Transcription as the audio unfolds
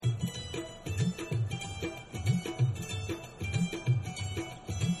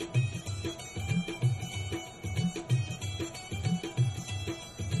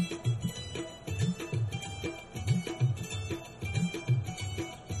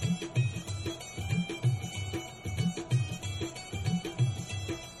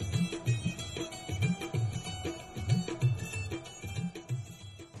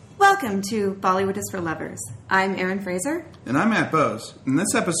Welcome to Bollywood is for Lovers. I'm Erin Fraser. And I'm Matt Bose. In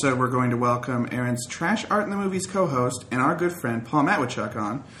this episode, we're going to welcome Erin's Trash Art in the Movies co-host and our good friend Paul Matwychuk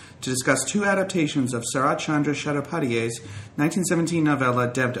on to discuss two adaptations of Sarat Chandra Chattopadhyay's 1917 novella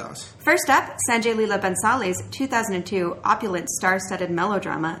Devdas. First up, Sanjay Leela Bhansali's 2002 opulent star-studded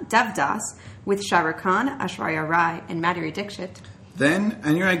melodrama Devdas with Shah Rukh Khan, Aishwarya Rai, and Madhuri Dixit. Then,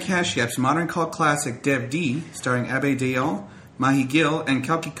 Anurag Kashyap's modern cult classic Dev.D, starring Abhay Deol, Mahi Gill, and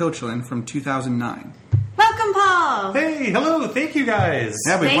Kalki Koechlin from 2009. Welcome, Paul! Hey, hello, thank you guys.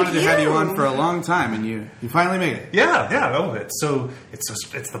 Yeah, we wanted to have you on for a long time, and you finally made it. Yeah, oh, it's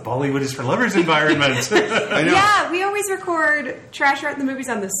the Bollywood is for Lovers environment. I know. Yeah, we always record Trash Art in the Movies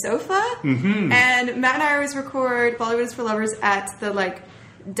on the sofa, and Matt and I always record Bollywood is for Lovers at the,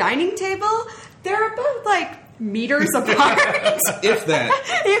 dining table. They're about, meters apart. If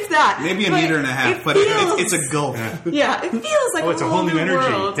that. Maybe a meter and a half, but it's a gulf. Yeah, it feels like it's a whole new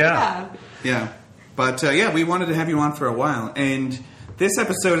energy. World. Yeah. But, we wanted to have you on for a while, and this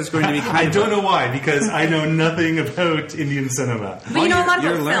episode is going to be I don't know why, because I know nothing about Indian cinema. But you know a lot about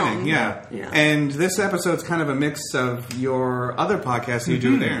you're film. learning, yeah. And this episode's kind of a mix of your other podcasts you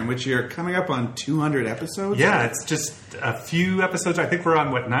do there, in which you're coming up on 200 episodes. Yeah, it's just a few episodes. I think we're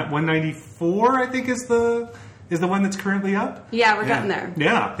on, 194, I think is the one that's currently up? Yeah, we're getting there.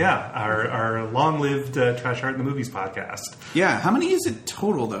 Yeah. Our long-lived Trash Art in the Movies podcast. Yeah, how many is it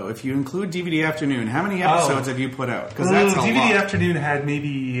total, though? If you include DVD Afternoon, how many episodes have you put out? Because that's a DVD lot. Afternoon had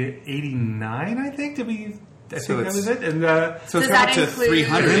maybe 89, I think. I think that was it. And so it's up to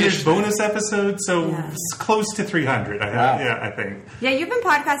 300. And then there's bonus episodes, so it's close to 300, I think. Yeah, you've been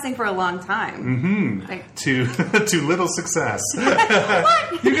podcasting for a long time. Mm-hmm. To little success.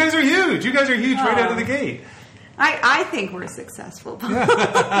 What? You guys are huge. Right out of the gate. I think we're successful.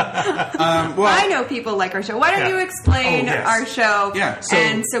 Well, I know people like our show. Why don't you explain our show? Yeah.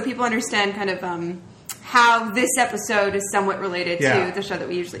 So people understand kind of how this episode is somewhat related to the show that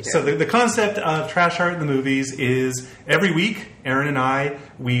we usually do. So the concept of Trash Art in the Movies is every week, Erin and I,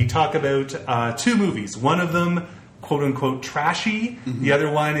 we talk about two movies. One of them, quote-unquote, trashy. Mm-hmm. The other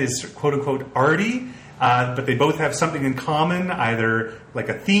one is, quote-unquote, arty. But they both have something in common, either like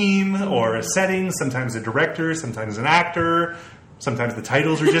a theme or a setting, sometimes a director, sometimes an actor, sometimes the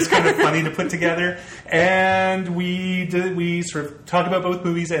titles are just kind of funny to put together. And we sort of talk about both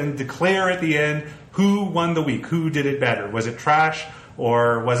movies and declare at the end who won the week, who did it better. Was it trash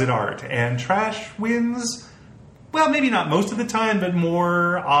or was it art? And trash wins, well, maybe not most of the time, but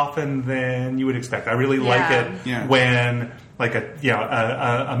more often than you would expect. I really like it when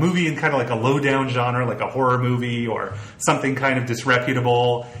a movie in kind of like a low down genre, like a horror movie or something kind of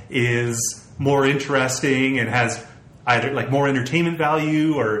disreputable, is more interesting and has either more entertainment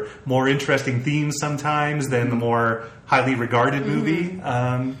value or more interesting themes sometimes than the more highly regarded movie.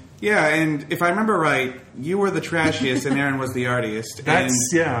 Yeah, and if I remember right, you were the trashiest and Erin was the artiest.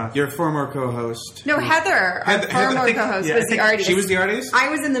 Your former co-host. No, Heather, our former co-host, was the artist. She was the artist? I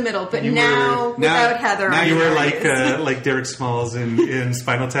was in the middle, but now without Heather. Now you were like Derek Smalls in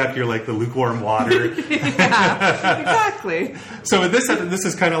Spinal Tap. You're like the lukewarm water. Yeah, exactly. So this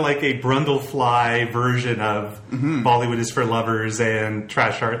is kind of like a Brundlefly version of Bollywood is for Lovers and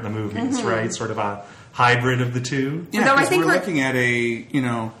Trash Art in the Movies, right? Sort of a hybrid of the two. Yeah, because we're looking at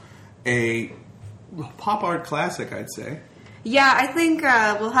a pop art classic, I'd say. Yeah, I think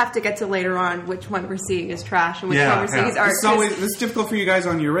we'll have to get to later on which one we're seeing is trash and which one we're seeing is art. It's difficult for you guys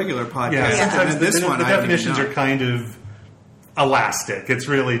on your regular podcast. Yeah, sometimes the definitions are kind of elastic. It's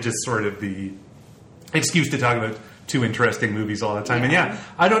really just sort of the excuse to talk about two interesting movies all the time. Yeah.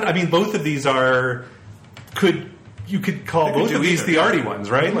 And both of these you could call both of these the arty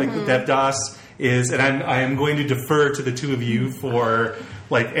ones, right? Like Devdas is, and I am going to defer to the two of you for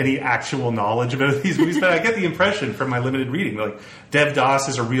any actual knowledge about these movies, but I get the impression from my limited reading, Devdas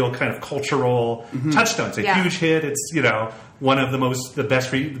is a real kind of cultural touchstone. It's a huge hit. It's one of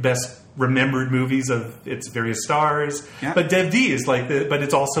the best remembered movies of its various stars. Yeah. But Dev.D is but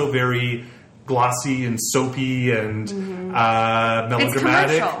it's also very glossy and soapy and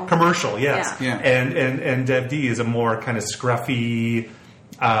melodramatic. It's commercial, yes. Yeah. And Dev.D is a more kind of scruffy.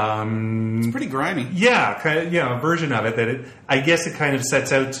 It's pretty grimy. Yeah, a version of it I guess it kind of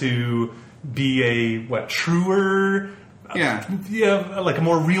sets out to be a truer, like a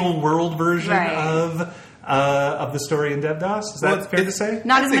more real world version of the story in Devdas. Is that fair to say?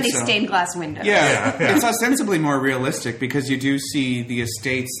 Not as many stained glass windows. Yeah. It's ostensibly more realistic because you do see the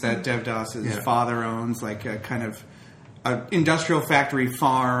estates that Devdas' father owns, like a kind of an industrial factory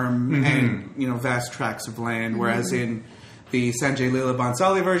farm and vast tracts of land, whereas in the Sanjay Leela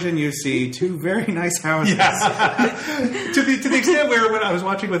Bhansali version, you see two very nice houses. Yeah. to the extent where when I was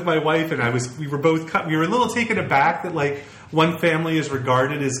watching with my wife and we were a little taken aback that like one family is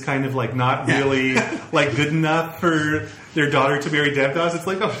regarded as kind of like not really like good enough for their daughter to marry Devdas. It's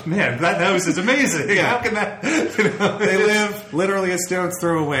like, oh man, that house is amazing. Yeah. How can that? They live literally a stone's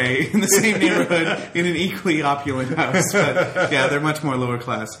throw away in the same neighborhood in an equally opulent house. But yeah, they're much more lower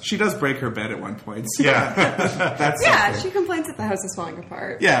class. She does break her bed at one point. So that's something. She complains that the house is falling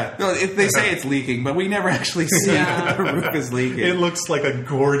apart. Yeah, no, they say it's leaking, but we never actually see that the roof is leaking. It looks like a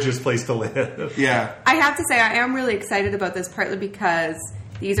gorgeous place to live. Yeah, I have to say I am really excited about this, partly because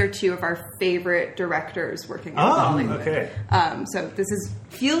these are two of our favorite directors working in Bollywood. Okay. So this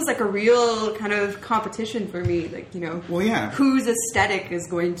feels like a real kind of competition for me. Like, whose aesthetic is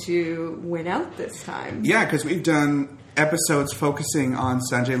going to win out this time? Yeah, because we've done episodes focusing on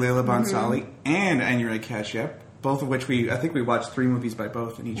Sanjay Leela Bhansali and Anurag Kashyap, both of which I think we watched 3 movies by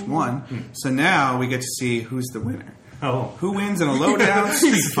both in each one. So now we get to see who's the winner. Oh, who wins in a low-down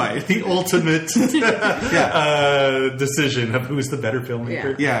street fight? The ultimate decision of who's the better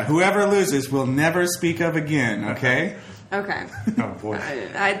filmmaker. Yeah, whoever loses will never speak of again. Okay. Okay. Oh boy.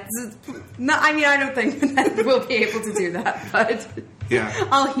 I don't think that we'll be able to do that, but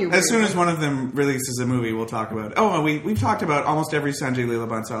I'll humor. As soon as one of them releases a movie, we'll talk about it. Oh, we've talked about almost every Sanjay Leela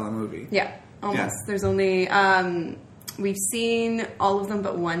Bhansali movie. Yeah, almost. Yeah. There's only. We've seen all of them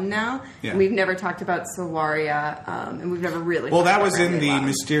but one now. Yeah. And we've never talked about Sawaria, and we've never really... Well, that was in the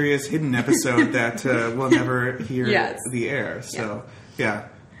mysterious hidden episode that we'll never hear the air. So, yeah.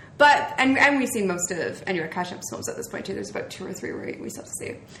 But, and we've seen most of Anurag Kashyap's films at this point, too. There's about 2 or 3 where we still have to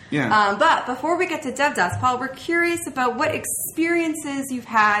see. Yeah. But before we get to Devdas, Paul, we're curious about what experiences you've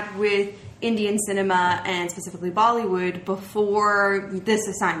had with Indian cinema and specifically Bollywood before this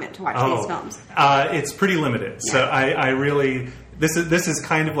assignment to watch these films. It's pretty limited. Yeah. So I really this is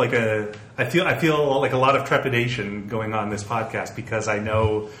kind of like I feel like a lot of trepidation going on this podcast because I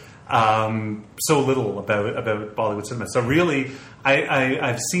know so little about Bollywood cinema. So really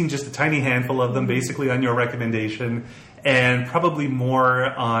I've seen just a tiny handful of them basically on your recommendation and probably more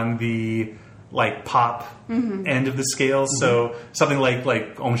on the like pop end of the scale, so something like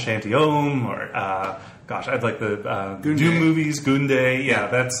Om Shanti Om, or I'd like the Doom movies, Gunde. Yeah,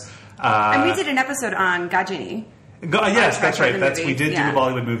 that's. And we did an episode on Gajini. Yes, that's right. We did do a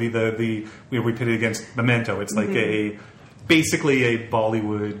Bollywood movie. We pitted against Memento. It's like basically a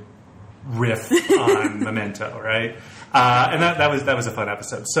Bollywood riff on Memento, right? And that was a fun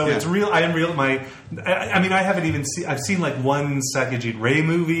episode. So it's real. I haven't even seen. I've seen like one Satyajit Ray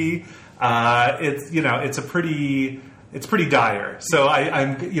movie. It's pretty dire. So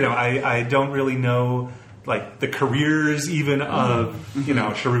I don't really know like the careers even of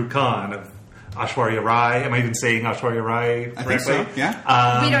Shah Rukh Khan, of Aishwarya Rai. Am I even saying Aishwarya Rai correctly? I think so.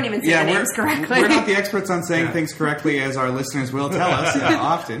 Yeah. We don't even say the names correctly. We're not the experts on saying things correctly, as our listeners will tell us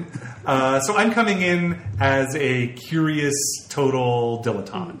often. So I'm coming in as a curious total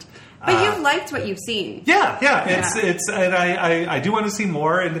dilettante. But you've liked what you've seen. Yeah. It's and I do want to see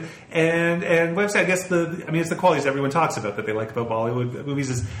more and what I guess it's the qualities everyone talks about that they like about Bollywood movies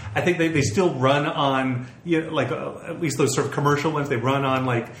is I think they still run on at least those sort of commercial ones, they run on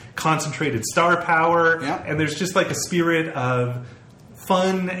like concentrated star power and there's just like a spirit of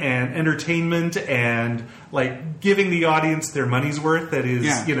fun and entertainment and like giving the audience their money's worth that is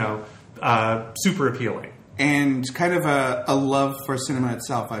super appealing. And kind of a love for cinema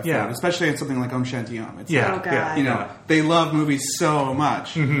itself, I found, especially in something like Om Shanti Om. They love movies so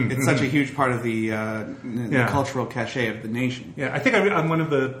much. It's such a huge part of the cultural cachet of the nation. Yeah, I think on one of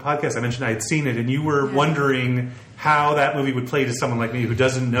the podcasts I mentioned I had seen it, and you were wondering how that movie would play to someone like me who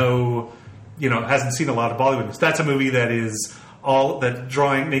doesn't know, hasn't seen a lot of Bollywood movies. That's a movie that is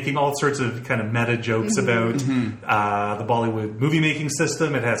making all sorts of kind of meta jokes about the Bollywood movie making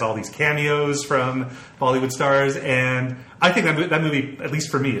system. It has all these cameos from Bollywood stars, and I think that movie, at least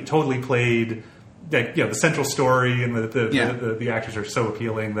for me, it totally played. The central story and the actors are so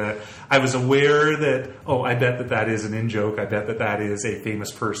appealing that I was aware that I bet that is an in-joke. I bet that is a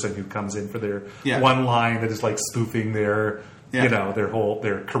famous person who comes in for their one line that is like spoofing their.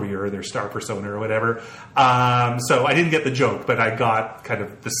 Their career, their star persona or whatever. So I didn't get the joke, but I got kind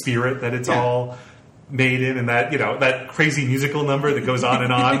of the spirit that it's all made in, and that crazy musical number that goes on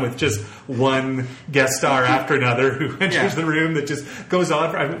and on with just one guest star after another who enters the room that just goes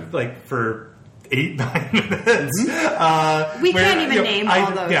on for 8-9 minutes. We can't even name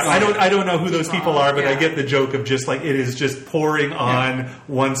all those. Yeah, I don't know who those people are, but I get the joke of just like it is just pouring on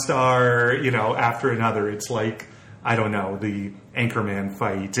one star, after another. It's like I don't know, the Anchorman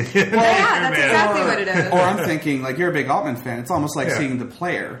fight. That's exactly what it is. Or I'm thinking, like, you're a big Altman fan. It's almost like seeing The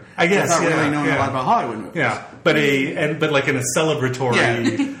Player. I guess, without really knowing a lot about Hollywood movies. Yeah, but like in a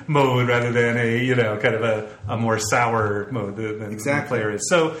celebratory mode rather than kind of a more sour mode than The Player is.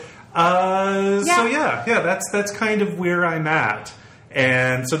 So, that's kind of where I'm at.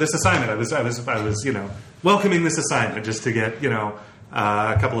 And so this assignment, I was welcoming this assignment just to get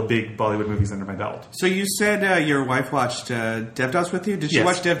a couple of big Bollywood movies under my belt. So you said your wife watched Devdas with you. Did she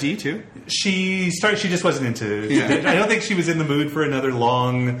watch Dev.D too? She just wasn't into. I don't think she was in the mood for another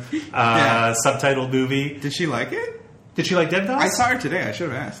long subtitled movie. Did she like it? Did she like Devdas? I saw her today. I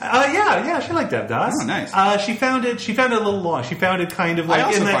should have asked. Yeah, she liked Devdas. Oh, nice. She found it a little long. She found it kind of like I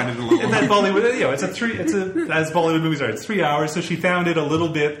also find it a little long. In that Bollywood, as Bollywood movies are, it's 3 hours. So she found it a little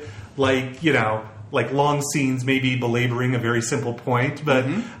bit like long scenes, maybe belaboring a very simple point. But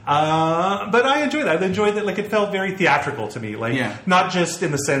but I enjoyed that. I enjoyed that. Like, it felt very theatrical to me. Like, not just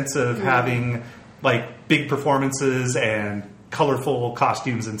in the sense of having like big performances and colorful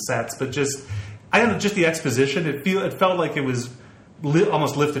costumes and sets, but just. I don't know, just the exposition. It felt like it was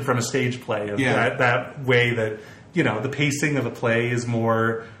almost lifted from a stage play. That way that the pacing of a play is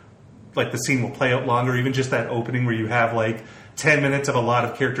more like the scene will play out longer. Even just that opening where you have like 10 minutes of a lot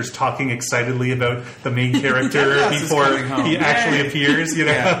of characters talking excitedly about the main character before he actually appears.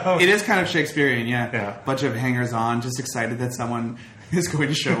 It is kind of Shakespearean. Yeah. Bunch of hangers on, just excited that someone is going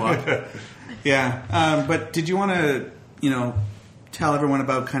to show up. But did you want to tell everyone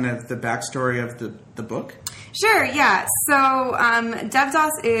about kind of the backstory of the book? Sure, yeah. So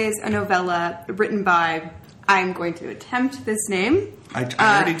Devdas is a novella written by, I'm going to attempt this name. I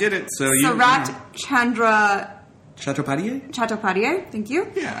already did it, so you... Sarat Chandra... Chattopadhyay, thank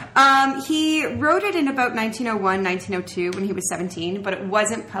you. Yeah. He wrote it in about 1901, 1902 when he was 17, but it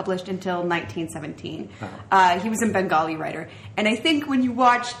wasn't published until 1917. He was a Bengali writer. And I think when you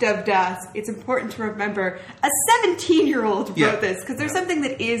watch Devdas, it's important to remember a 17-year-old wrote this, because there's something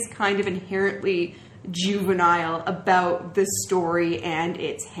that is kind of inherently juvenile about the story and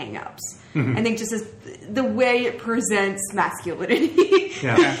its hang-ups. I think just as the way it presents masculinity.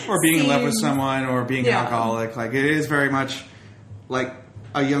 Or being in love with someone or being an alcoholic. Like, it is very much like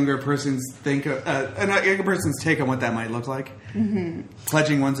a younger person's take on what that might look like.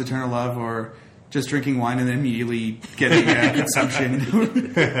 Pledging one's eternal love or just drinking wine and then immediately getting consumption.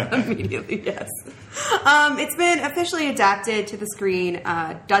 Immediately, yes. It's been officially adapted to the screen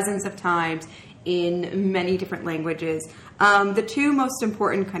dozens of times in many different languages. The two most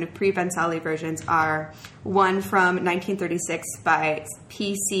important kind of pre-Bensali versions are one from 1936 by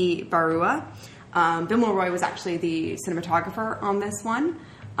P.C. Barua. Bimal Roy was actually the cinematographer on this one.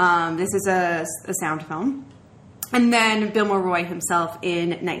 This is a sound film. And then Bimal Roy himself in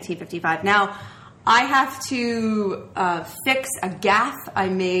 1955. Now, I have to fix a gaffe I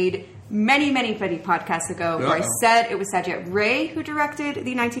made many podcasts ago where I said it was Sajid Ray who directed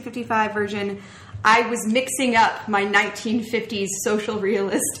the 1955 version. I was mixing up my 1950s social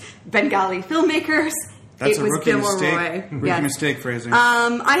realist Bengali filmmakers. That's it was rookie Bimal mistake. Roy. Rookie mistake, Fraser.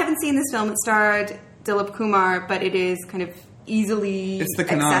 I haven't seen this film. It starred Dilip Kumar, but it is kind of easily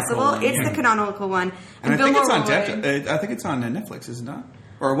accessible. It's the canonical one. And I think it's on I think it's on Netflix, is it not?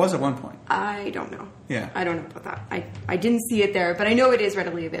 Or it was at one point. I don't know. Yeah. I don't know about that. I didn't see it there, but I know it is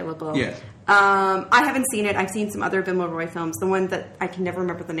readily available. Yes. I haven't seen it. I've seen some other Bimal Roy films. The one that I can never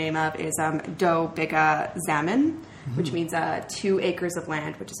remember the name of is Do Biga Zamin, which means 2 Acres of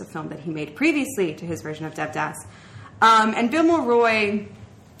Land, which is a film that he made previously to his version of Devdas. And Bimal Roy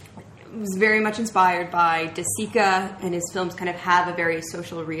was very much inspired by De Sica, and his films kind of have a very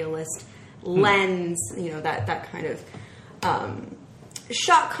social realist lens, that kind of...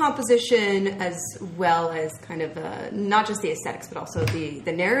 shot composition, as well as kind of not just the aesthetics, but also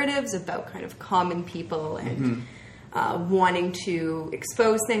the narratives about kind of common people and wanting to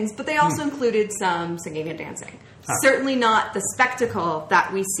expose things. But they also included some singing and dancing. Certainly not the spectacle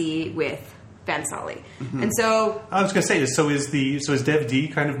that we see with Bensali. And so I was going to say, so is Dev.D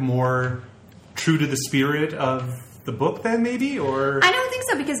kind of more true to the spirit of the book then, maybe? Or I don't think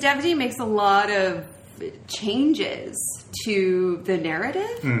so, because Dev.D makes a lot of changes to the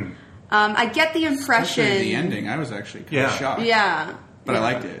narrative. I get the impression... Especially the ending. I was actually kind of shocked. Yeah. But I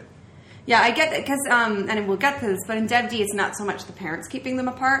liked it. Yeah, I get that, because, and we'll get to this, but in Dev.D it's not so much the parents keeping them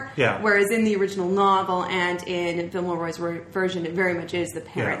apart, whereas in the original novel and in Bimal Roy's version, it very much is the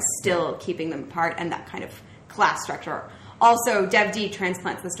parents still keeping them apart, and that kind of class structure. Also, Dev.D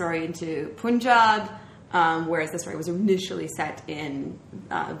transplants the story into Punjab, whereas the story was initially set in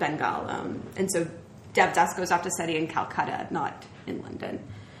Bengal, and so Devdas goes off to study in Calcutta, not in London.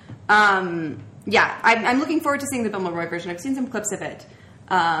 Yeah, I'm looking forward to seeing the Bill Mulroy version. I've seen some clips of it,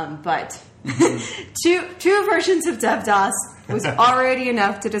 but two versions of Devdas was already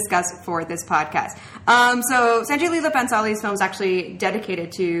enough to discuss for this podcast. So Sanjay Leela Bhansali's film is actually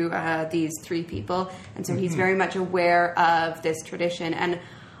dedicated to these three people, and so he's very much aware of this tradition. And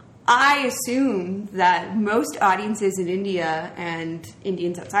I assume that most audiences in India and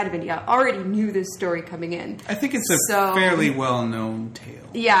Indians outside of India already knew this story coming in. I think it's a fairly well-known tale.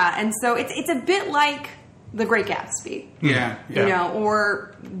 Yeah, and so it's a bit like The Great Gatsby. Yeah. You know,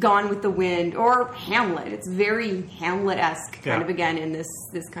 or Gone with the Wind, or Hamlet. It's very Hamlet-esque, kind of, again, in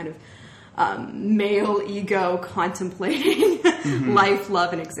this kind of male ego contemplating life,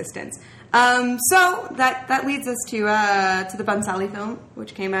 love, and existence. So that leads us to the Bhansali film,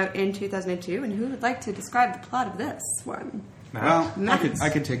 which came out in 2002. And who would like to describe the plot of this one? Well, I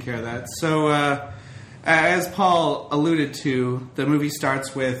could take care of that. So, as Paul alluded to, the movie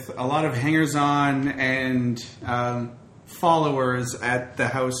starts with a lot of hangers-on and followers at the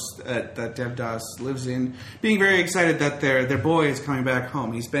house that Devdas lives in, being very excited that their boy is coming back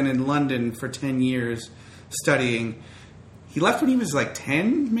home. He's been in London for 10 years studying. He left when he was like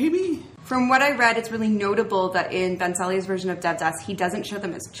 10, maybe? From what I read, it's really notable that in Bhansali's version of Devdas, he doesn't show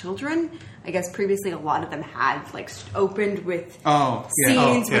them as children. I guess previously a lot of them had opened with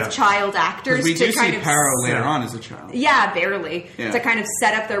scenes with child actors. We to do kind see of Paro later on as a child. Yeah, barely. Yeah. To kind of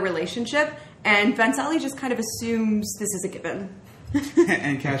set up their relationship. And Bhansali just kind of assumes this is a given.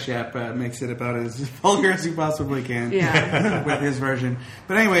 And Kashyap makes it about as vulgar as he possibly can with his version.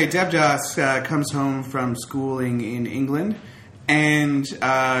 But anyway, Devdas comes home from schooling in England and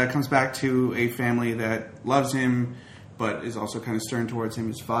comes back to a family that loves him but is also kind of stern towards him.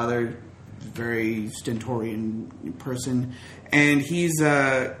 His father, very stentorian person. And he's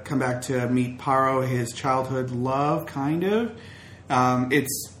come back to meet Paro, his childhood love, kind of.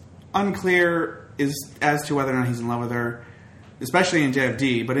 It's unclear as to whether or not he's in love with her, especially in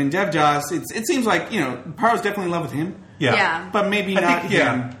Dev.D. But in Devdas, it seems like, Paro's definitely in love with him. Yeah. But maybe not him.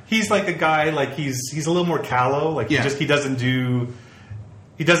 Yeah. He's like a guy, he's a little more callow. She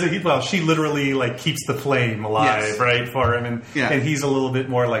literally keeps the flame alive, right, for him. And he's a little bit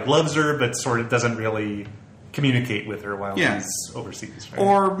more loves her, but sort of doesn't really communicate with her while he's overseas. Right?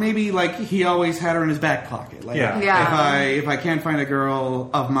 Or maybe he always had her in his back pocket. If I can't find a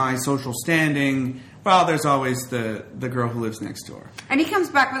girl of my social standing, well, there's always the girl who lives next door. And he comes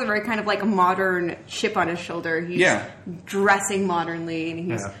back with a very kind of a modern chip on his shoulder. He's dressing modernly,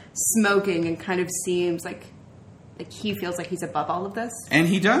 and he's smoking, and kind of seems like he feels like he's above all of this. And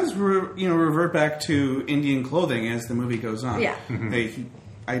he does, revert back to Indian clothing as the movie goes on. Yeah.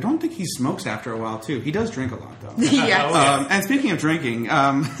 I don't think he smokes after a while, too. He does drink a lot, though. Yes. And speaking of drinking,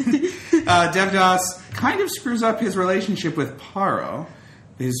 Devdas kind of screws up his relationship with Paro,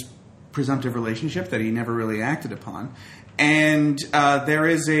 his presumptive relationship that he never really acted upon. And there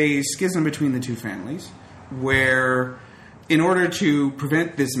is a schism between the two families where, in order to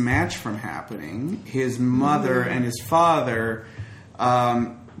prevent this match from happening, his mother and his father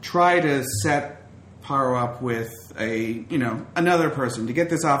try to set Paro up with another person to get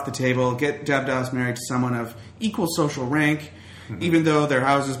this off the table, get Devdas married to someone of equal social rank, even though their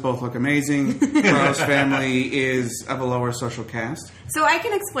houses both look amazing. Paro's family is of a lower social caste. So I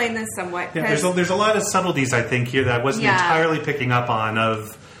can explain this somewhat. Yeah, there's a lot of subtleties, I think, here that I wasn't entirely picking up on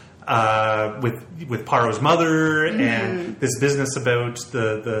with Paro's mother and this business about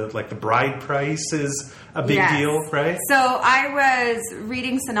the bride price is a big deal, right? So I was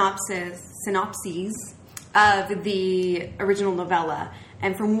reading synopses of the original novella,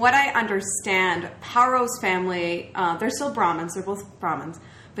 and from what I understand, Paro's family, they're still Brahmins, they're both Brahmins,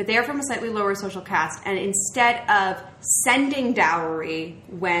 but they are from a slightly lower social caste, and instead of sending dowry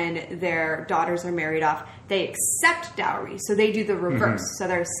when their daughters are married off, they accept dowry, so they do the reverse. So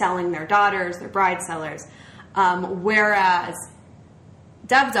they're selling their daughters, they're bride sellers, whereas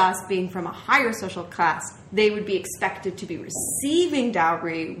Devdas, being from a higher social class, they would be expected to be receiving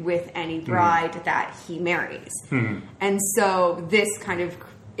dowry with any bride that he marries. And so this kind of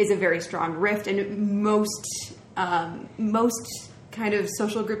is a very strong rift, and most kind of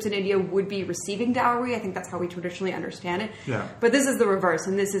social groups in India would be receiving dowry. I think that's how we traditionally understand it. Yeah. But this is the reverse,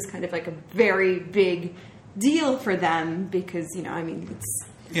 and this is kind of a very big deal for them because,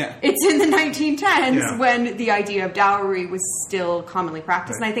 it's in the 1910s when the idea of dowry was still commonly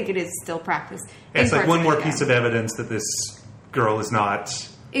practiced, and I think it is still practiced. It's like one more piece of evidence that this girl is not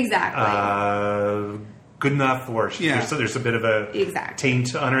good enough, or there's a bit of a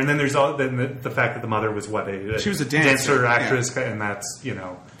taint on her. And then there's the fact that the mother was she was a dancer actress, and that's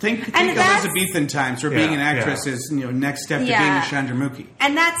Think Elizabethan times, where being an actress is next step to being a Chandramukhi.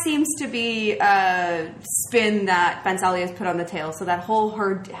 And that seems to be a spin that Bhansali has put on the tale. So that whole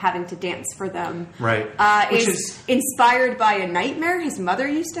her having to dance for them, right, is inspired by a nightmare his mother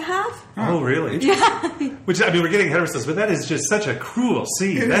used to have. Oh, really? Yeah. Which, we're getting ahead of ourselves, but that is just such a cruel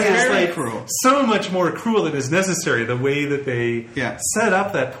scene. That is very cruel. So much more cruel than is necessary. The way that they set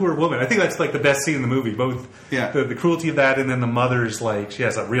up that poor woman. I think that's like the best scene in the movie. Both the cruelty of that, and then the mother's she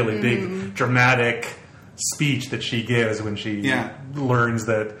has a really big dramatic speech that she gives when she learns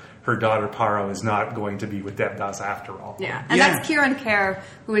that her daughter Paro is not going to be with Devdas after all. Yeah, and that's Kiran Kher,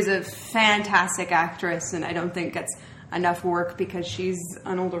 who is a fantastic actress, and I don't think gets enough work because she's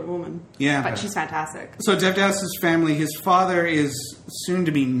an older woman. Yeah. But she's fantastic. So Devdas' family, his father is soon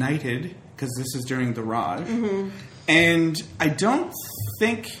to be knighted, because this is during the Raj. Mm-hmm. And I don't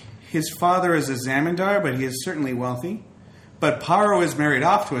think his father is a zamindar, but he is certainly wealthy. But Paro is married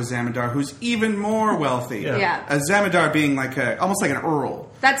off to a zamindar who's even more wealthy. Yeah. A zamindar being almost like an earl.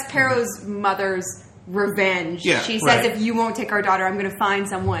 That's Paro's mother's revenge. Yeah, she says, if you won't take our daughter, I'm going to find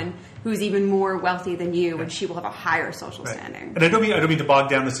someone who's even more wealthy than you, and she will have a higher social standing. And I don't mean to bog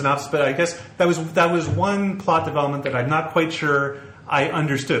down the synopsis, but I guess that was one plot development that I'm not quite sure I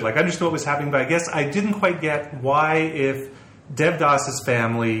understood. I understood what was happening, but I guess I didn't quite get why, if Devdas'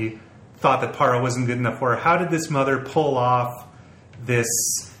 family thought that Paro wasn't good enough for her, how did this mother pull off this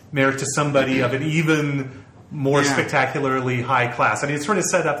marriage to somebody of an even more spectacularly high class? I mean, it's sort of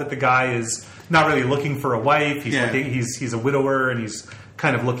set up that the guy is not really looking for a wife. He's a widower, and he's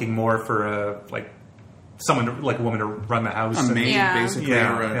kind of looking more for a woman to run the house, a maid, basically,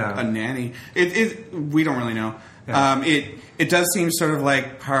 or a nanny. We don't really know. Yeah. It does seem sort of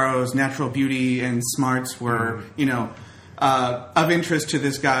like Paro's natural beauty and smarts were of interest to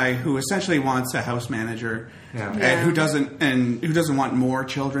this guy who essentially wants a house manager. And who doesn't want more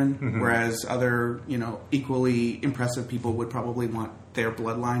children, whereas other equally impressive people would probably want their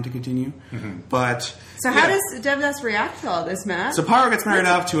bloodline to continue. But how does Devdas react to all this, Matt? So Paro gets married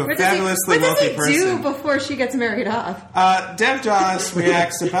off to a fabulously wealthy person. What does he do before she gets married off? Devdas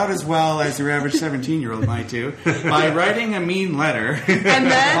reacts about as well as your average 17-year-old might do by writing a mean letter to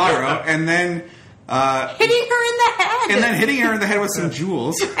Paro, and then hitting her in the head. And then hitting her in the head with some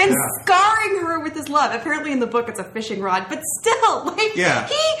jewels. And scarring her with his love. Apparently in the book it's a fishing rod, but still,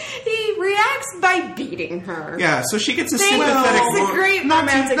 he reacts by beating her. Yeah, so she gets a sympathetic... It's a great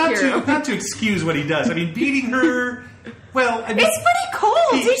romantic hero. Not to excuse what he does. I mean, beating her... Well, I mean, it's pretty cold.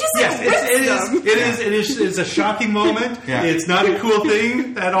 He just whips them. It's a shocking moment. Yeah. It's not a cool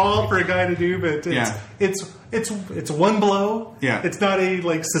thing at all for a guy to do, but it's one blow. Yeah. It's not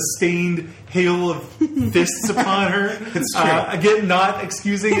a sustained hail of fists upon her. It's true. Again, not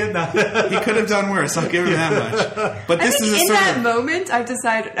excusing it. He could have done worse. I'll give him that much. But this is in that moment, I've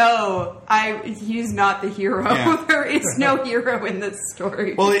decided, he's not the hero. Yeah. There is no hero in this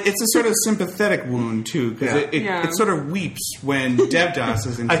story. Well, it's a sort of sympathetic wound too, because it sort of weeps when Devdas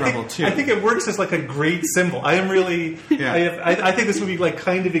is in trouble too. I think it works as a great symbol. I am really. I think this movie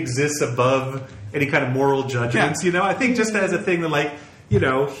kind of exists above any kind of moral judgments. Yeah. I think just as a thing that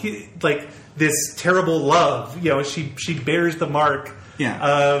this terrible love. She bears the mark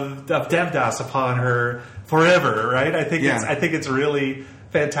of Devdas upon her forever. Right. I think it's really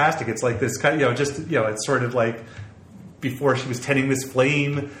fantastic. It's like this kind. It's sort of like before she was tending this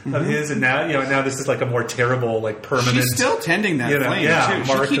flame of his, and now this is a more terrible, permanent. She's still tending that flame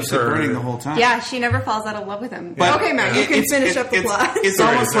too. She keeps it burning the whole time. Yeah, she never falls out of love with him. But okay, Matt, you can finish up the plot.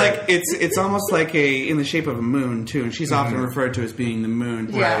 It's almost like in the shape of a moon too, and she's often referred to as being the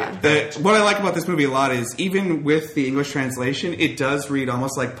moon. Yeah. What I like about this movie a lot is even with the English translation, it does read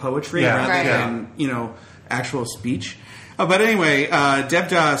almost like poetry rather than actual speech. But anyway,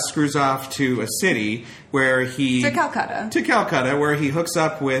 Devdas screws off to a city where to Calcutta, where he hooks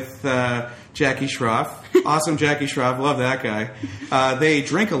up with Jackie Shroff. Awesome Jackie Shroff, love that guy. They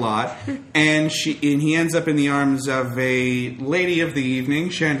drink a lot, and he ends up in the arms of a lady of the evening,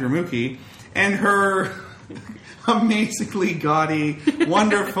 Chandramukhi, and her amazingly gaudy,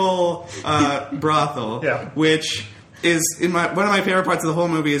 wonderful brothel, which is one of my favorite parts of the whole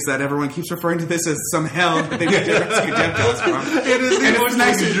movie is that everyone keeps referring to this as some hell that they need to rescue Devdas from. It is the most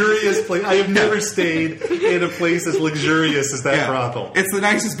luxurious place. I have never stayed in a place as luxurious as that brothel. It's the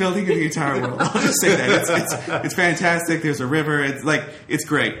nicest building in the entire world. I'll just say that. It's fantastic. There's a river. It's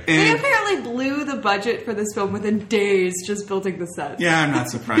great. And they apparently blew the budget for this film within days just building the set. Yeah, I'm not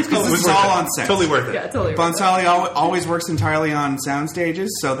surprised because this is all on set. Totally worth it. Yeah, totally. Bhansali always works entirely on sound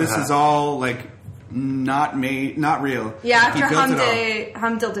stages, so this is all not real. Yeah, after He built it all.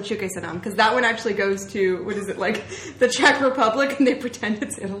 Hamdil Dachuke Sanam, because that one actually goes to, what is it, like, the Czech Republic, and they pretend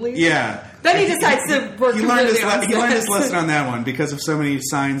it's Italy. Yeah. Then he decides to work He learned completely his lesson on that one because of so many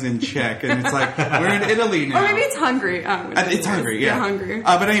signs in Czech, and it's like, we're in Italy now. Or maybe it's Hungary. It's Hungary, yeah. Hungary.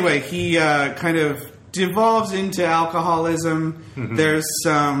 But anyway, he kind of devolves into alcoholism. Mm-hmm. There's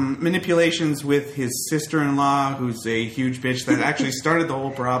some manipulations with his sister-in-law, who's a huge bitch that actually started the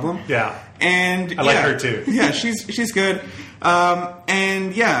whole problem. Yeah. And I like her too. Yeah, she's good.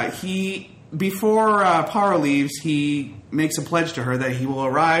 And yeah, before Paro leaves, he makes a pledge to her that he will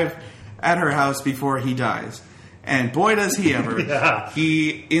arrive at her house before he dies. And boy, does he ever. Yeah.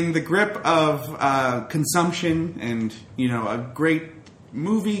 He, in the grip of consumption and, a great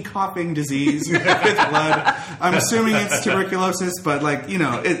movie coughing disease with blood. I'm assuming it's tuberculosis, but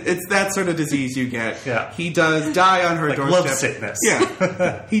it's that sort of disease you get. Yeah. He does die on her doorstep. Love sickness.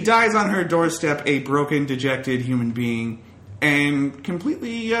 Yeah. He dies on her doorstep, a broken, dejected human being, and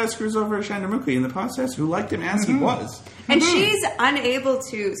completely screws over Chandramukhi in the process, who liked him as he was. And she's unable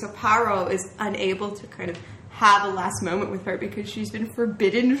to, so Paro is unable to kind of have a last moment with her because she's been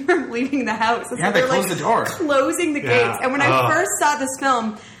forbidden from leaving the house. And yeah, they close the door. Closing the gates. And when I first saw this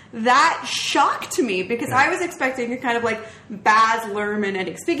film, that shocked me because I was expecting a kind of like Baz Luhrmann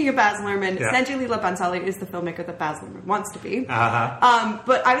ending. Speaking of Baz Luhrmann, Sanjay Leela Bhansali is the filmmaker that Baz Luhrmann wants to be.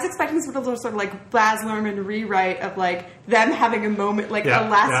 But I was expecting sort of like Baz Luhrmann rewrite of like them having a moment, like a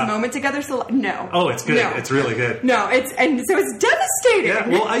last moment together. So no. Oh, it's good. No. It's really good. No, so it's devastating. Yeah.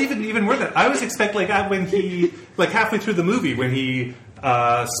 Well, I even more than I was expecting when he halfway through the movie when he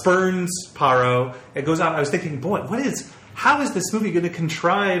spurns Paro and goes out. I was thinking, boy, how is this movie going to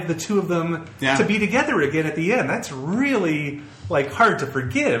contrive the two of them to be together again at the end? That's really hard to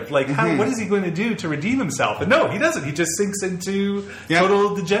forgive. What is he going to do to redeem himself? And no, he doesn't. He just sinks into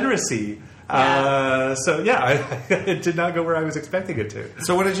total degeneracy. It did not go where I was expecting it to.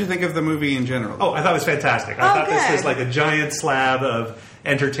 So what did you think of the movie in general? Oh, I thought it was fantastic. I thought this was like a giant slab of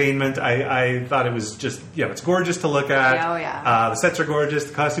entertainment. I thought it was just, it's gorgeous to look at. Oh, yeah. The sets are gorgeous.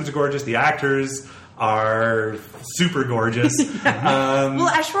 The costumes are gorgeous. The actors are super gorgeous. Well,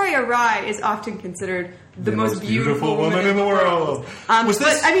 Aishwarya Rai is often considered the most beautiful woman in the world.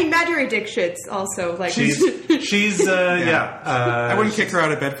 Madhuri Dixit's also she's I wouldn't kick her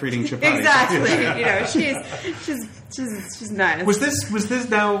out of bed for eating chapati. Exactly. She's nice. Was this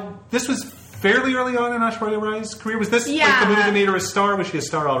fairly early on in Aishwarya Rai's career? Was this the movie that made her a star? Was she a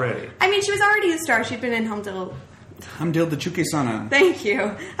star already? I mean, she was already a star. She'd been in Hamdil Dachuke Sanam. Thank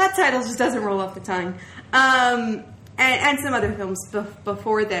you. That title just doesn't roll off the tongue. And some other films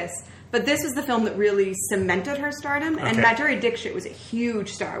before this. But this was the film that really cemented her stardom. Okay. And Madhuri Dixit was a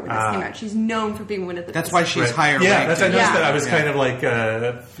huge star when this came out. She's known for being one of the... That's why she's higher ranked. Yeah, I noticed that. I was kind of like,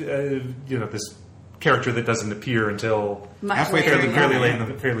 this character that doesn't appear until halfway fairly late in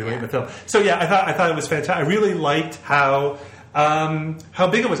the film. So I thought it was fantastic. I really liked how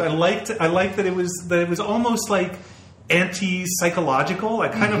big it was. I liked that it was almost like anti-psychological. I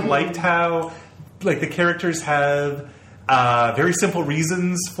kind of liked how the characters have very simple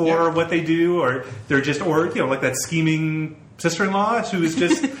reasons for what they do, or they're just, like that scheming sister-in-law who is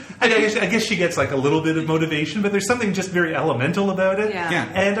just, I guess she gets a little bit of motivation, but there's something just very elemental about it. Yeah.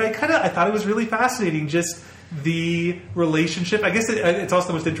 And I thought it was really fascinating, just the relationship. I guess it's also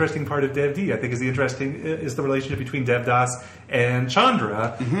the most interesting part of Dev.D. I think is the relationship between Devdas and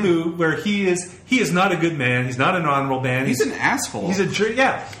Chandra, where he is not a good man. He's not an honorable man. He's an asshole. He's a jerk.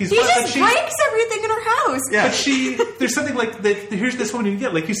 Yeah. He just breaks everything in her house. Yeah. But there's something like that. Here's this woman who,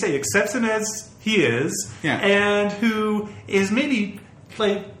 like you say, accepts him as he is, and who is maybe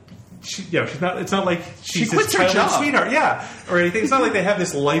she's not. It's not like she's his childhood sweetheart, or anything. It's not like they have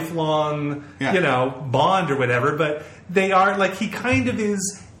this lifelong, bond or whatever. But they are he kind of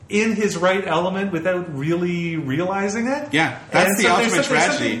is in his right element without really realizing it. Yeah, that's the ultimate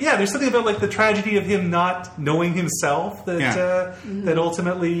tragedy. There's something about the tragedy of him not knowing himself that that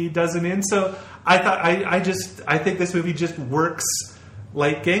ultimately does him in. So I think this movie just works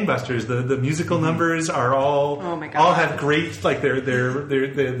like gangbusters. The musical numbers are all have great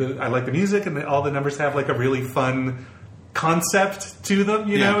they're I like the music, and all the numbers have a really fun concept to them.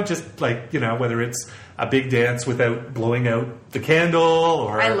 Just whether it's a big dance without blowing out the candle,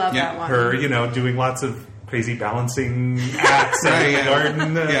 or I love that one. Her doing lots of crazy balancing acts in the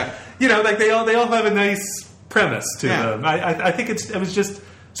garden. They all have a nice premise to them. I think it was just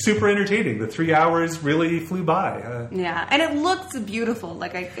super entertaining. The 3 hours really flew by. And it looks beautiful. The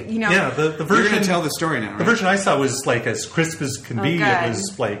version. You're going to tell the story now, right? The version I saw was as crisp as can be. It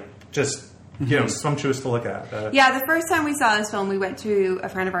was just sumptuous to look at. The first time we saw this film, we went to a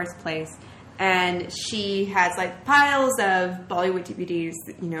friend of ours' place, and she has like piles of Bollywood DVDs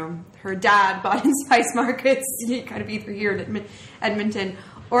that, you know, her dad bought in spice markets, kind of either here in Edmonton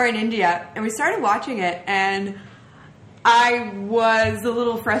or in India. And we started watching it, and I was a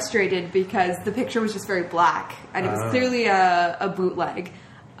little frustrated because the picture was just very black, and it was clearly a bootleg.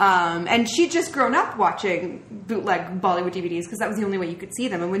 And she'd just grown up watching bootleg Bollywood DVDs because that was the only way you could see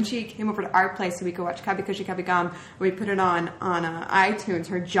them. And when she came over to our place so we could watch Kabhi Khushi Kabhie Gham, we put it on iTunes,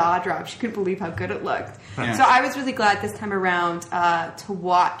 her jaw dropped. She couldn't believe how good it looked. Yeah. So I was really glad this time around to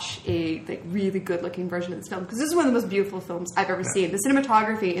watch a really good-looking version of this film, because this is one of the most beautiful films I've ever seen. The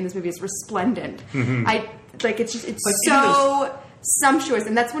cinematography in this movie is resplendent. It's like so sumptuous,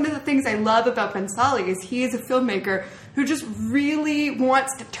 and that's one of the things I love about Bhansali is he is a filmmaker who just really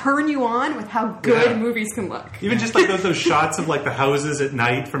wants to turn you on with how good movies can look. Even just like those shots of like the houses at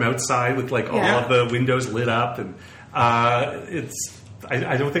night from outside with like all of the windows lit up, and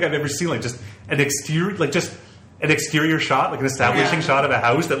I don't think I've ever seen like just an exterior shot, like an establishing shot of a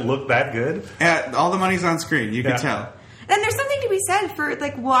house that looked that good. Yeah, all the money's on screen, you can tell. And there's something to be said for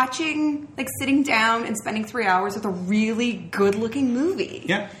like watching, like sitting down and spending 3 hours with a really good-looking movie.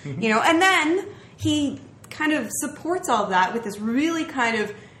 Yeah. You know, and then he kind of supports all of that with this really kind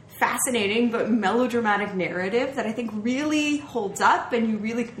of fascinating but melodramatic narrative that I think really holds up and you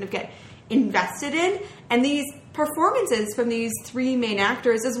really kind of get invested in. And these performances from these three main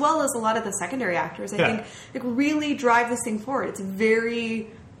actors, as well as a lot of the secondary actors, I think like really drive this thing forward. It's very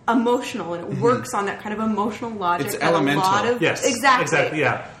emotional, and it works on that kind of emotional logic. It's elemental. Exactly.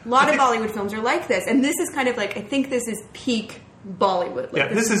 Yeah. A lot of Bollywood films are like this, and this is kind of like, I think this is peak Bollywood. Like,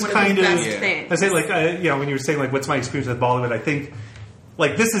 this is one kind of the best things. I say like when you were saying like what's my experience with Bollywood, I think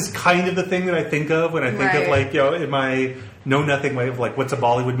like this is kind of the thing that I think of when I think of like in my know nothing way of like what's a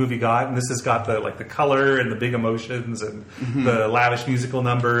Bollywood movie got, and this has got the color and the big emotions and the lavish musical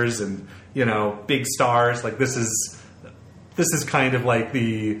numbers and big stars. Like this is kind of like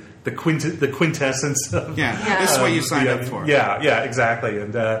the quintessence of this is what you signed up for. Yeah, exactly.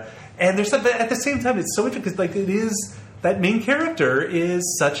 And there's something at the same time it's so interesting because like it is that main character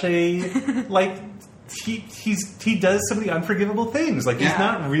is such a like he does some of the unforgivable things. Like he's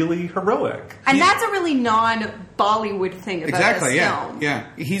not really heroic, and that's a really non-Bollywood thing about this film. Yeah,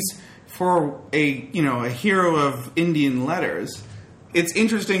 he's for a hero of Indian letters. It's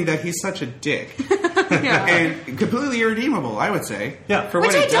interesting that he's such a dick. And completely irredeemable, I would say. Yeah. For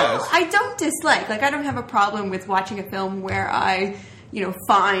what he does. I don't dislike. Like, I don't have a problem with watching a film where I,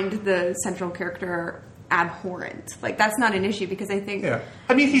 find the central character abhorrent. Like, that's not an issue because I think... Yeah.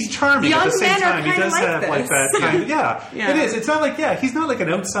 I mean, he's charming at the same time. He does have, like, that kind of... Yeah. It is. It's not like, he's not like an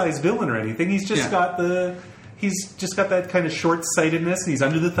outsized villain or anything. He's just got the... He's just got that kind of short-sightedness. He's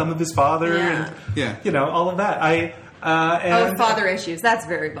under the thumb of his father and, all of that. Father issues. That's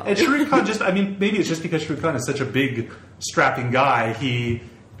very Bollywood. And Shahrukh Khan maybe it's just because Shahrukh Khan is such a big, strapping guy, he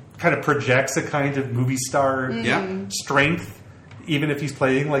kind of projects a kind of movie star strength, even if he's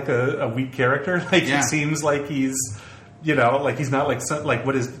playing like a weak character. Like he seems like he's, like he's not like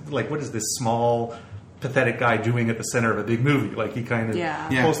what is this small, pathetic guy doing at the center of a big movie? Like he kind of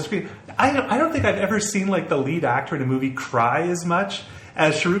pulls the screen. I don't think I've ever seen like the lead actor in a movie cry as much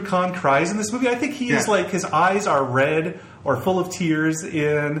as Shahrukh Khan cries in this movie. I think he is like, his eyes are red or full of tears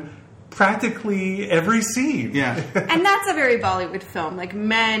in practically every scene. Yeah. And that's a very Bollywood film. Like,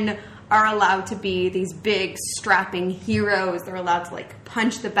 men are allowed to be these big, strapping heroes. They're allowed to, like,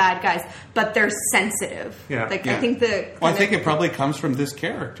 punch the bad guys, but they're sensitive. Yeah. Like, I think I think it probably comes from this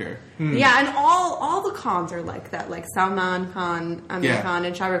character. Yeah, and all the Khans are like that. Like, Salman Khan, Amir Khan,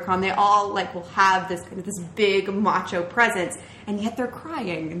 and Shah Rukh Khan, they all, like, will have this kind of this big, macho presence, and yet they're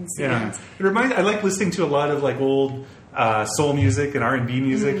crying in scenes. Yeah. I like listening to a lot of, like, old soul music and R&B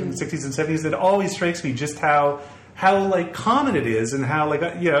music from the 60s and 70s. It always strikes me just how like common it is, and how like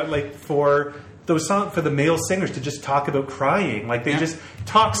like for those songs, for the male singers to just talk about crying, like they just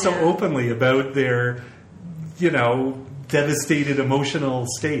talk so openly about their devastated emotional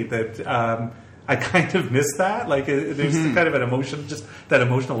state that I kind of miss that. Like there's kind of an emotion, just that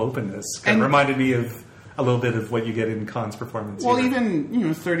emotional openness kind of reminded me of a little bit of what you get in Khan's performance. Well, even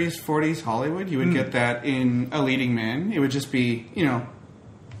 30s, 40s Hollywood, you would get that in a leading man. It would just be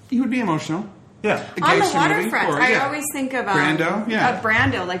he would be emotional. Yeah. On the waterfront, I always think of Brando. Of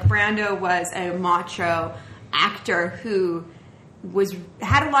Brando. Like, Brando was a macho actor who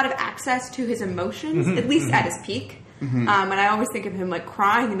had a lot of access to his emotions, at least at his peak. And I always think of him like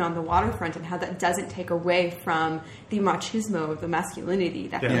crying on the waterfront and how that doesn't take away from the machismo, the masculinity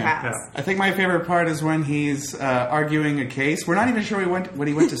that he has. Yeah. I think my favorite part is when he's arguing a case. We're not even sure what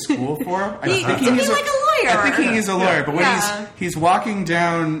he went to school for. He's like a lawyer. I think he's a lawyer, but when he's walking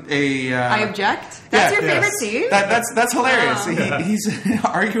down a... I object. That's your favorite scene? That's hilarious. He's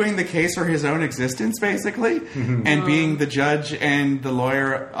arguing the case for his own existence, basically, and being the judge and the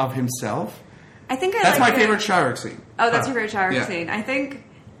lawyer of himself. I think that's my favorite Shark scene. Oh, that's your favorite Shark scene. I think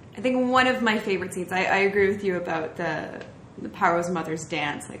one of my favorite scenes. I agree with you about the Paro's mother's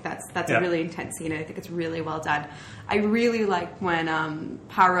dance. Like that's a really intense scene. And I think it's really well done. I really like when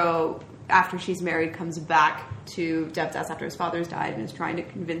Paro, after she's married, comes back to Devdas after his father's died and is trying to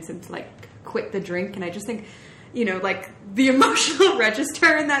convince him to like quit the drink. And I just think, like the emotional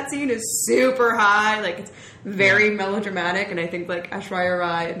register in that scene is super high. Like it's very melodramatic, and I think like Aishwarya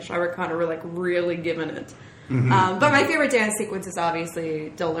Rai and Shah Rukh Khan were like really giving it. But my favorite dance sequence is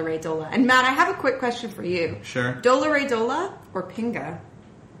obviously Dola Re Dola. And Matt, I have a quick question for you. Sure. Dola Re Dola or Pinga?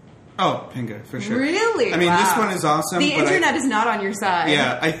 Oh, Pinga, for sure. Really? I mean, this one is awesome. The internet is not on your side.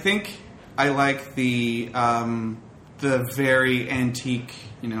 Yeah, I think I like the very antique,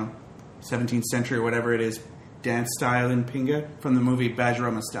 17th century or whatever it is, dance style in Pinga from the movie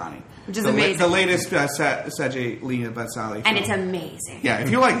Bajra Mastani. Which is amazing. The latest Sajay Leena Bansali film. And it's amazing. Yeah,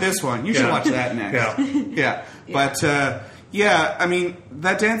 if you like this one, you should watch that next. Yeah. But, I mean,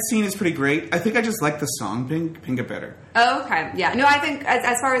 that dance scene is pretty great. I think I just like the song Pinga better. Oh, okay. Yeah. No, I think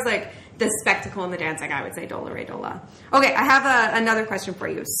as far as like the spectacle and the dancing, I would say Dola Re Dola. Okay, I have another question for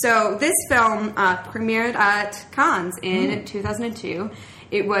you. So this film premiered at Cannes in 2002.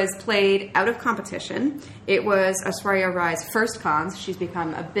 It was played out of competition. It was Aishwarya Rai's first Cannes. She's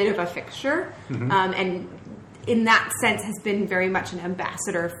become a bit of a fixture. And in that sense has been very much an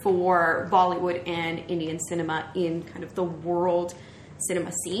ambassador for Bollywood and Indian cinema in kind of the world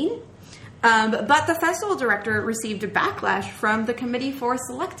cinema scene. But the festival director received a backlash from the committee for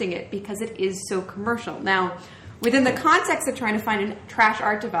selecting it because it is so commercial. Now, within the context of trying to find a trash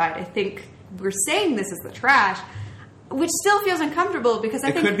art divide, I think we're saying this is the trash, which still feels uncomfortable because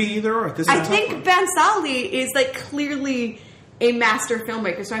I think... It could be either or. I think Bansali is like clearly a master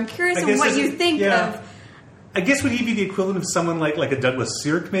filmmaker, so I'm curious on what you think of... I guess would he be the equivalent of someone like a Douglas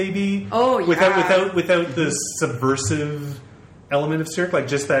Sirk, maybe? Oh, yeah. Without the subversive element of Sirk, like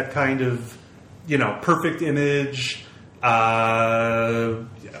just that kind of, perfect image. Well,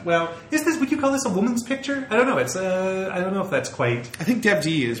 would you call this a woman's picture? I don't know. It's I don't know if that's quite. I think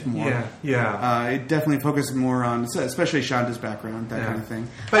Dev.D is more. Yeah. It definitely focuses more on, especially Shanta's background, that kind of thing.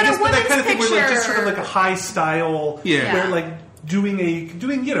 But that kind of thing picture... where just sort of like a high style, where like doing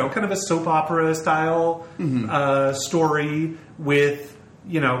kind of a soap opera style story with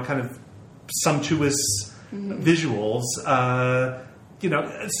kind of sumptuous visuals.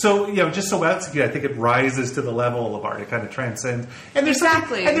 Just so else, I think it rises to the level of art. It kind of transcends. And there's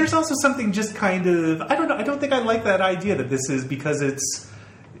and there's also something just kind of, I don't know, I don't think I like that idea that this is because it's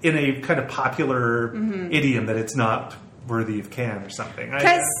in a kind of popular idiom that it's not worthy of Cannes or something.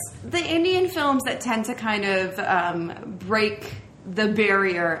 Because the Indian films that tend to kind of break the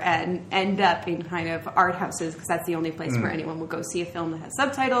barrier and end up in kind of art houses, because that's the only place where anyone will go see a film that has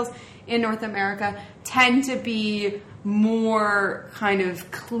subtitles in North America, tend to be more kind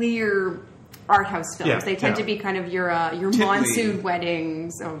of clear art house films. They tend to be kind of your monsoon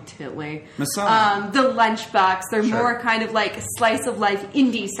weddings. Oh, Titley. The Lunchbox. They're more kind of like slice of life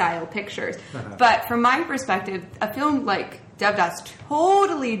indie style pictures. But from my perspective, a film like Devdas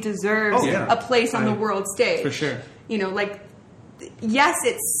totally deserves a place on the world stage. For sure. Yes,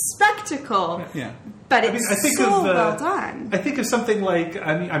 it's spectacle, but it's well done. I think of something like,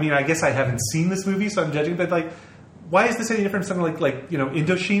 I guess I haven't seen this movie, so I'm judging, but like, why is this any different from something like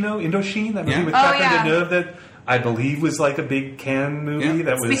Indochine, that movie with Catherine Deneuve that I believe was like a big Cannes movie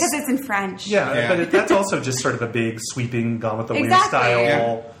that was... because it's in French. But that's also just sort of a big, sweeping Gone with the Wind style...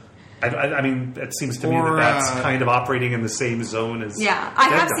 Yeah. I mean, it seems to me that's kind of operating in the same zone as I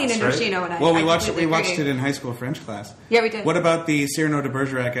have seen Indochino, right? And we watched it in high school French class. Yeah, we did. What about the Cyrano de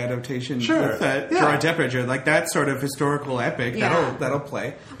Bergerac adaptation with Gerard Depardieu? Like that sort of historical epic that'll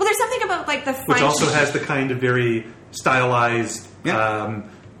play. Well, there's something about like the French, which also has the kind of very stylized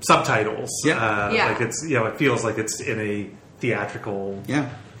subtitles. Like it's it feels like it's in a theatrical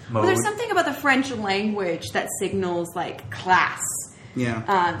mode. Well, there's something about the French language that signals like class.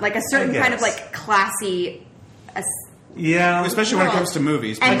 Like a certain kind of like classy. Especially when it comes to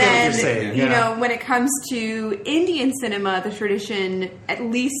movies. And then when it comes to Indian cinema, the tradition, at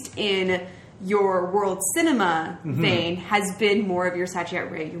least in your world cinema vein has been more of your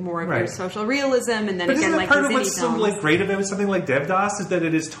Satyajit, more of your social realism, and then but again, isn't like part the of what's so films. like great about something like Devdas is that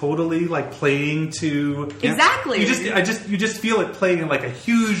it is totally like playing to exactly. You just feel it playing in like a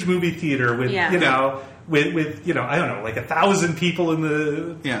huge movie theater with with I don't know, like 1,000 people in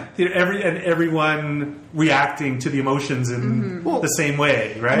the theater, everyone reacting to the emotions in the same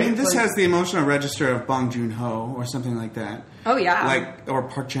way, right? I mean, this has the emotional register of Bong Joon-ho or something like that. Oh yeah, or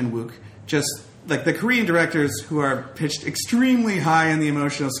Park Chan-wook. Just like the Korean directors who are pitched extremely high in the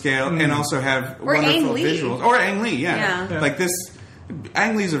emotional scale and also have wonderful visuals. Or Ang Lee, like this.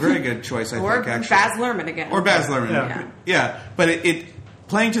 Ang Lee's a very good choice, I think. Actually, Baz Luhrmann again. Or Baz Luhrmann, but it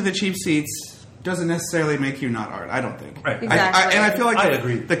playing to the cheap seats doesn't necessarily make you not art, I don't think. Right. Exactly. And I feel like I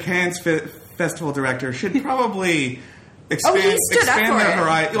agree. The Cannes Festival director should probably expand their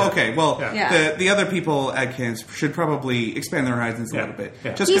horizons. Okay, well, the other people at Cannes should probably expand their horizons a little bit.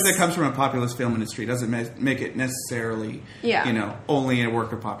 Yeah. Just because it comes from a populist film industry doesn't make it necessarily, only a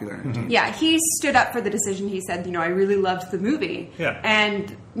work of popular entertainment. Yeah, he stood up for the decision. He said, I really loved the movie. Yeah.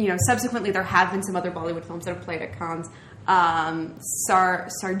 And, subsequently there have been some other Bollywood films that have played at Cannes.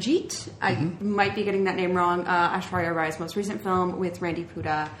 Sarjeet, I might be getting that name wrong, Aishwarya Rai's most recent film with Randy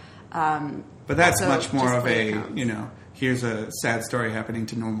Puda. But that's much more of a, here's a sad story happening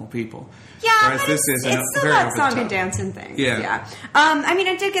to normal people. Yeah, whereas this is it's still very that song and dancing thing. Yeah.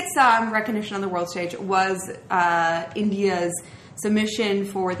 It did get some recognition on the world stage. It was India's submission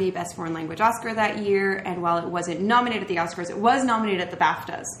for the Best Foreign Language Oscar that year, and while it wasn't nominated at the Oscars, it was nominated at the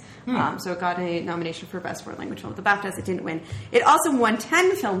BAFTAs. So it got a nomination for Best Foreign Language Film at the BAFTAs. It didn't win. It also won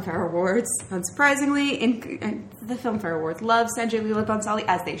 10 Filmfare Awards, unsurprisingly. The Filmfare Awards love Sanjay Leela Bhansali,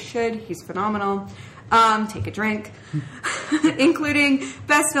 as they should. He's phenomenal. Take a drink. Including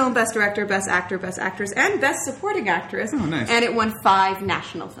Best Film, Best Director, Best Actor, Best Actress, and Best Supporting Actress. Oh, nice. And it won 5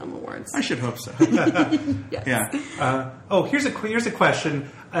 National Film Awards. I should hope so. Yes. Yeah. Here's a question.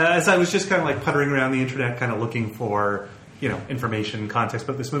 As I was just kind of like puttering around the internet, kind of looking for information, context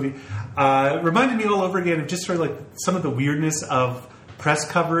about this movie, reminded me all over again of just sort of like some of the weirdness of press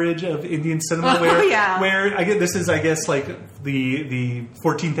coverage of Indian cinema, where this is, I guess, like the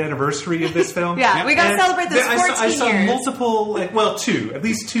 14th anniversary of this film. We got to celebrate this 14 years. I saw multiple, at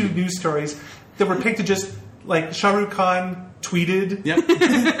least two news stories that were picked to just like Shah Rukh Khan tweeted. Yep.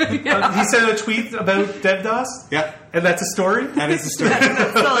 He sent a tweet about Devdas. Yep. And that's a story? That is a story.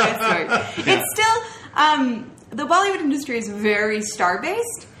 That's still a story. It's still, the Bollywood industry is very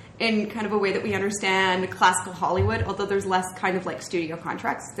star-based in kind of a way that we understand classical Hollywood, although there's less kind of like studio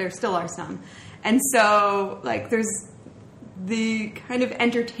contracts. There still are some. And so, like, there's the kind of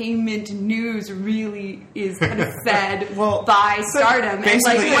entertainment news really is kind of fed by stardom and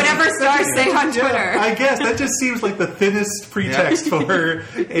like whatever stars say on Twitter. I guess that just seems like the thinnest pretext for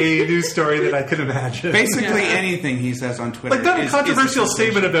a news story that I could imagine. Basically anything he says on Twitter. Like not a controversial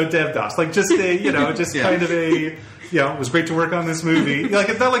statement about Devdas. Like just a, kind of a, it was great to work on this movie. Like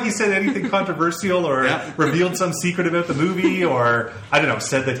it's not like he said anything controversial or revealed some secret about the movie or I don't know,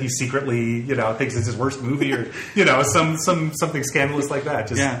 said that he secretly, thinks it's his worst movie or something scandalous like that.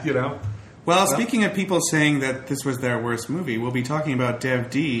 Just Well, speaking of people saying that this was their worst movie, we'll be talking about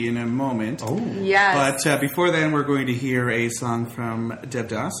Dev.D in a moment. Oh, yes. But before then, we're going to hear a song from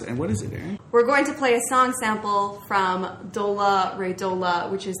Devdas. And what is it, Erin? We're going to play a song sample from Dola Re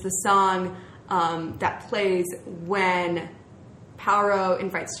Dola, which is the song that plays when Pauro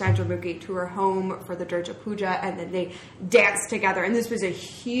invites Chandramukhi to her home for the Durga Puja, and then they dance together. And this was a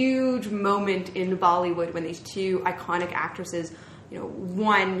huge moment in Bollywood when these two iconic actresses,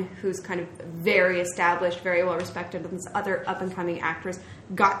 one who's kind of very established, very well respected, and this other up-and-coming actress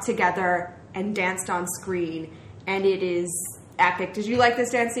got together and danced on screen. And it is epic. Did you like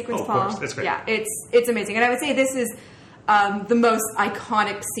this dance sequence, Paul? Of course. That's great. Yeah, it's amazing. And I would say this is the most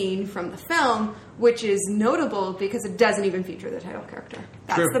iconic scene from the film, which is notable because it doesn't even feature the title character.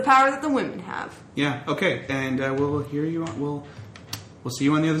 That's the power that the women have. Yeah, okay. And we'll hear you on, we'll see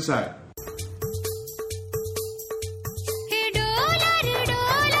you on the other side.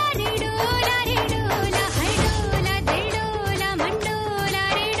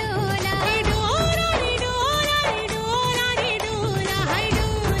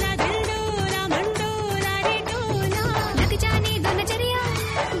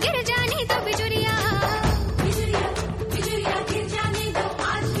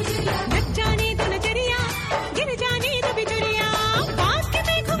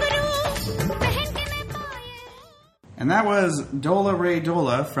 And that was Dola Re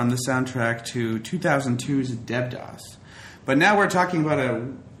Dola from the soundtrack to 2002's Devdas. But now we're talking about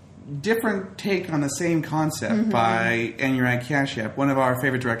a different take on the same concept by Anurag Kashyap, one of our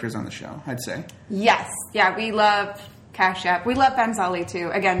favorite directors on the show, I'd say. Yes. Yeah, we love Kashyap. We love Benzali,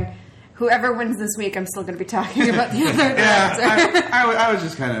 too. Again, whoever wins this week, I'm still going to be talking about the other director. I was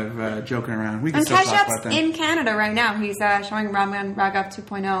just kind of joking around. We can and still talk about Kashyap's them. in Canada right now. He's showing Raman Raghav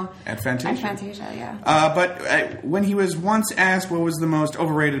 2.0. At Fantasia. At Fantasia, yeah. But when he was once asked what was the most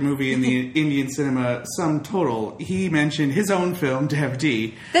overrated movie in the Indian cinema sum total, he mentioned his own film,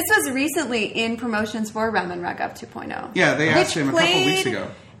 Dev.D. This was recently in promotions for Raman Raghav 2.0. Yeah, they asked him a couple weeks ago.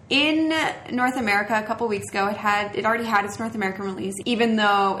 In North America a couple weeks ago, it already had its North American release, even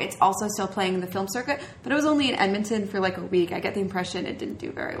though it's also still playing in the film circuit. But it was only in Edmonton for like a week. I get the impression it didn't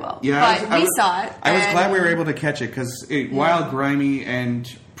do very well. Yeah, but we saw it. I was glad we were able to catch it because while grimy and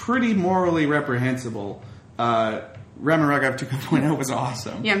pretty morally reprehensible, Raman Raghav 2.0 was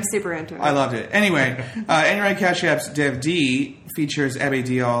awesome. Yeah, I'm super into it. I loved it. Anyway, Anurag Kashyap's Dev.D features Abhay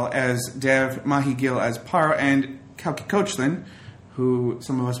Deol as Dev, Mahi Gill as Paro, and Kalki Koechlin, who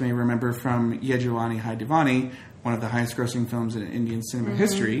some of us may remember from Ye Jawani Hai Diwani, one of the highest-grossing films in Indian cinema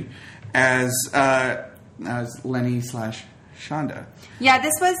history, as Lenny/Shonda. Yeah,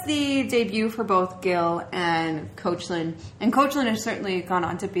 this was the debut for both Gill and Koechlin. And Koechlin has certainly gone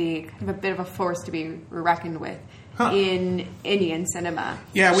on to be kind of a bit of a force to be reckoned with in Indian cinema.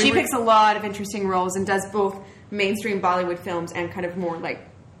 Yeah, she picks a lot of interesting roles and does both mainstream Bollywood films and kind of more like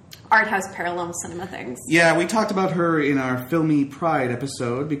art house parallel cinema things. Yeah, we talked about her in our Filmy Pride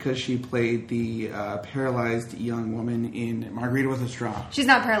episode because she played the paralyzed young woman in Margarita with a Straw. She's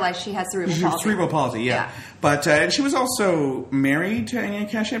not paralyzed, she has cerebral palsy. Cerebral palsy, yeah. But she was also married to Anurag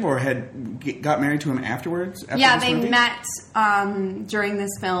Kashyap, or got married to him afterwards? They met during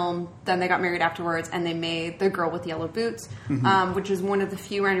this film, then they got married afterwards, and they made The Girl with Yellow Boots, which is one of the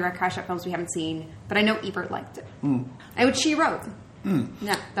few Anurag Kashyap films we haven't seen, but I know Ebert liked it. And which she wrote.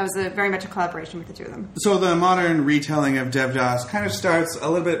 Yeah, that was very much a collaboration with the two of them. So the modern retelling of Devdas kind of starts a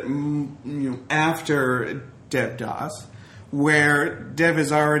little bit after Devdas, where Dev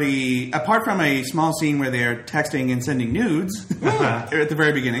is already, apart from a small scene where they're texting and sending nudes at the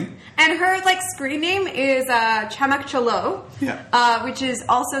very beginning. And her screen name is Chamak Chalo, which is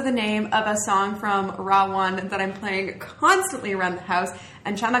also the name of a song from Rawan that I'm playing constantly around the house.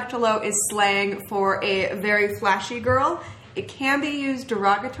 And Chamak Chalo is slang for a very flashy girl. It can be used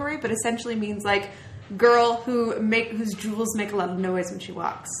derogatory, but essentially means like girl whose jewels make a lot of noise when she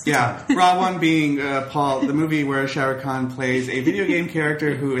walks. Yeah, Rawan being Paul, the movie where Shah Rukh Khan plays a video game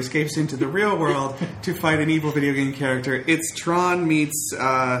character who escapes into the real world to fight an evil video game character. It's Tron meets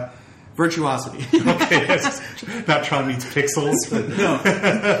virtuosity. Okay, yes. Not Tron meets Pixels. But no,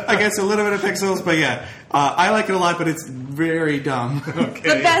 I guess a little bit of Pixels, but yeah. I like it a lot, but it's very dumb. Okay.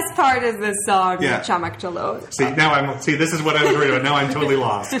 The best part is this song, Chamak Chalo. See, this is what I was worried about. Now I'm totally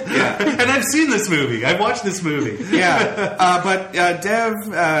lost. Yeah. And I've seen this movie. I've watched this movie. Yeah. But Dev,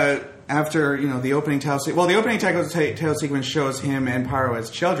 after, the opening title sequence shows him and Paro as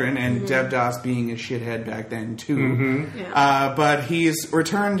children, and Devdas being a shithead back then, too. But he's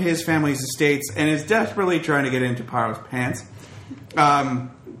returned his family's estates and is desperately trying to get into Paro's pants. Kind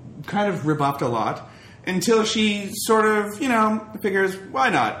of rebuffed a lot. Until she sort of, figures, why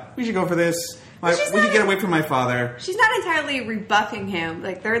not? We should go for this. We can get away from my father. She's not entirely rebuffing him.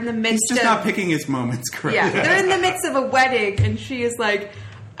 Like, they're in the midst He's just not picking his moments correctly. Yeah, they're in the midst of a wedding, and she is like,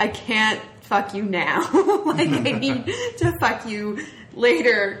 I can't fuck you now. I need to fuck you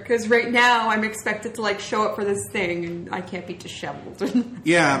later, because right now I'm expected to show up for this thing and I can't be disheveled.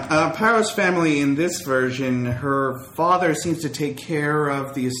 Paro's family in this version, her father seems to take care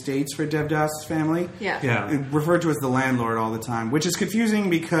of the estates for Devdas' family. Referred to as the landlord all the time, which is confusing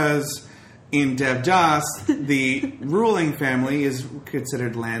because in Devdas, the ruling family is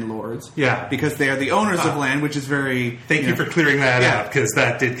considered landlords. Yeah. Because they are the owners of land, which is very... Thank you for clearing that up, because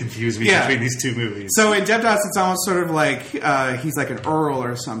that did confuse me between these two movies. So in Devdas, it's almost sort of like he's like an earl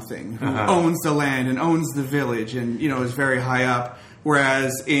or something who owns the land and owns the village and, is very high up.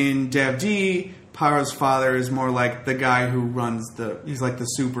 Whereas in Dev.D, Paro's father is more like the guy who runs he's like the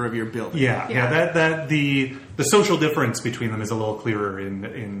super of your building. The social difference between them is a little clearer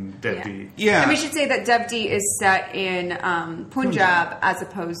in Dev.D. And we should say that Dev.D is set in Punjab as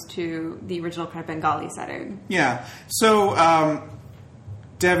opposed to the original kind of Bengali setting. Yeah. So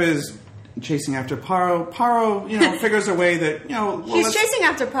Dev is chasing after Paro. Paro, figures a way that, he's chasing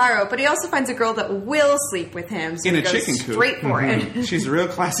after Paro, but he also finds a girl that will sleep with him. So in he a goes chicken coop. Straight for it. She's a real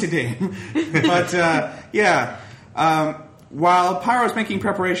classy dame. But, while Paro's making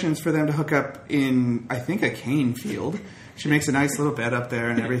preparations for them to hook up in, I think, a cane field, She makes a nice little bed up there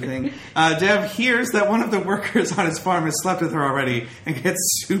and everything. Dev hears that one of the workers on his farm has slept with her already and gets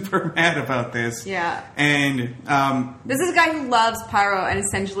super mad about this. Yeah. And this is a guy who loves Pyro and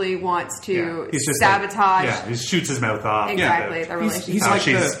essentially wants to He's just sabotage. he shoots his mouth off. Exactly, the relationship. He's How like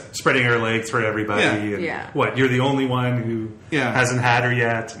she's spreading her legs for everybody. Yeah. And what, you're the only one who hasn't had her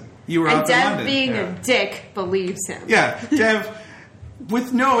yet. You were And up in Dev, London. being a dick, believes him. Yeah, Dev,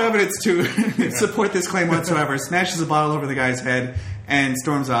 with no evidence to support this claim whatsoever, smashes a bottle over the guy's head and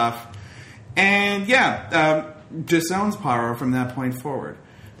storms off. And disowns Pyro from that point forward.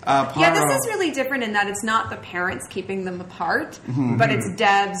 This is really different in that it's not the parents keeping them apart, but it's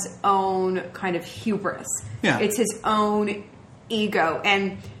Dev's own kind of hubris. Yeah. It's his own ego.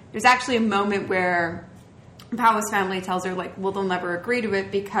 And there's actually a moment where Pyro's family tells her, like, well, they'll never agree to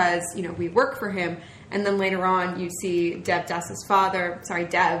it because, we work for him. And then later on, you see Devdas' father,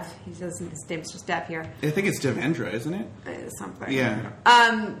 Dev, he says his name's just Dev here. I think it's Devendra, isn't it? Something. Yeah.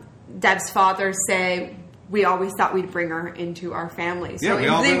 Dev's father say, we always thought we'd bring her into our family. So we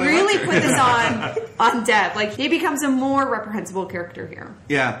all they really put this on Dev. Like, he becomes a more reprehensible character here.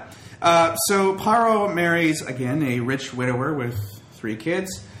 Yeah. So Pyro marries, again, a rich widower with 3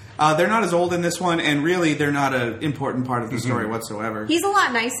 kids. They're not as old in this one, and really they're not an important part of the story whatsoever. He's a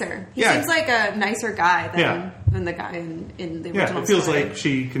lot nicer. He seems like a nicer guy than the guy in the original Yeah, it feels story. like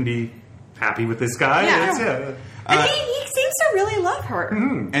she can be happy with this guy. Yeah. And he seems to really love her.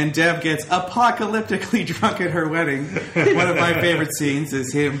 And Dev gets apocalyptically drunk at her wedding. One of my favorite scenes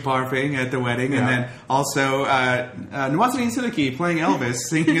is him barfing at the wedding, and then also Nawazuddin Siddiqui playing Elvis,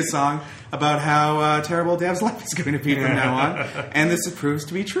 singing a song about how terrible Dev's life is going to be from now on. And this proves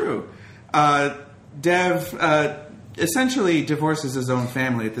to be true. Dev essentially divorces his own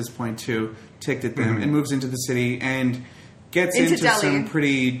family at this point too, ticked at them, and moves into the city and gets into Delhi. some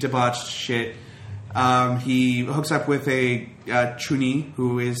pretty debauched shit. He hooks up with a Chuni,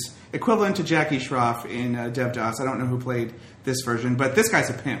 who is equivalent to Jackie Shroff in Devdas. I don't know who played this version, but this guy's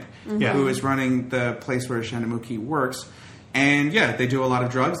a pimp who is running the place where Chandamuki works. And they do a lot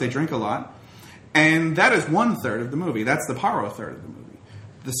of drugs, they drink a lot. And that is 1/3 of the movie. That's the Pyro third of the movie.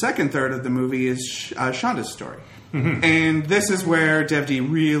 The second third of the movie is Shanda's story. And this is where Dev.D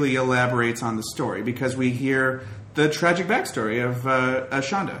really elaborates on the story, because we hear the tragic backstory of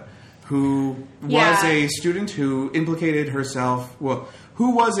Shanda, who was a student who implicated herself,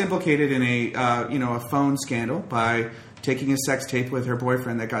 who was implicated in a phone scandal by taking a sex tape with her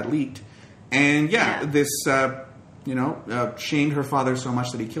boyfriend that got leaked. And this shamed her father so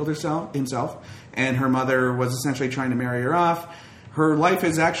much that he killed himself, and her mother was essentially trying to marry her off. Her life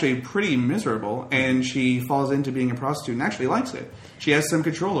is actually pretty miserable, and she falls into being a prostitute and actually likes it. She has some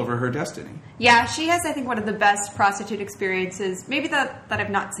control over her destiny. Yeah, she has, I think, one of the best prostitute experiences, maybe that I've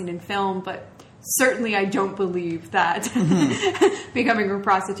not seen in film, but certainly I don't believe that becoming a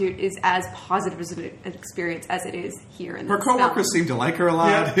prostitute is as positive as an experience as it is here in this film. Her coworkers seem to like her a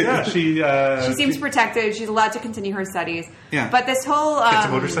lot. She seems protected. She's allowed to continue her studies. Yeah. But this whole... gets a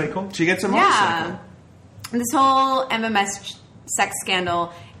motorcycle? She gets a motorcycle. Yeah. This whole MMS sex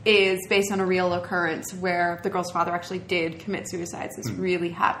scandal is based on a real occurrence where the girl's father actually did commit suicide. So this really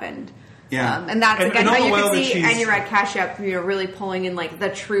happened. Yeah. And that's, again, how you can see she's... Anurag Kashyap, really pulling in, like, the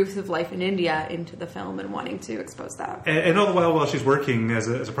truth of life in India into the film and wanting to expose that. And all the while she's working as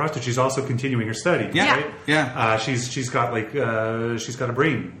a prostitute, she's also continuing her study. Yeah. Right? Yeah. She's got a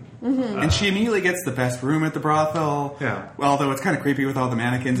brain. And she immediately gets the best room at the brothel. Yeah. Although it's kind of creepy with all the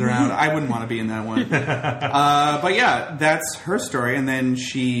mannequins around. I wouldn't want to be in that one. But that's her story. And then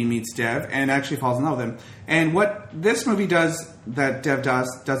she meets Dev and actually falls in love with him. And what this movie does that Devdas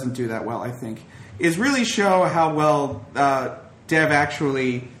doesn't do that well, I think, is really show how well Dev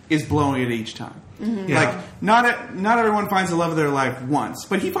actually is blowing it each time. Mm-hmm. Like, not everyone finds the love of their life once,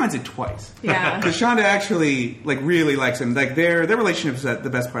 but he finds it twice. Yeah. Because Shanda actually, really likes him. Like, their relationship is the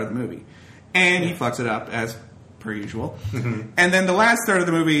best part of the movie. And he fucks it up, as per usual. Mm-hmm. And then the last third of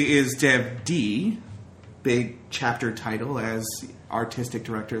the movie is Dev.D, big chapter title, as artistic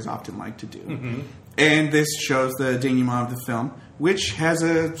directors often like to do. Mm-hmm. And this shows the denouement of the film, which has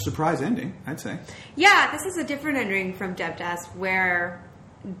a surprise ending, I'd say. Yeah, this is a different ending from Devdas, where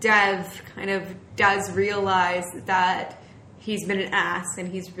Dev kind of does realize that he's been an ass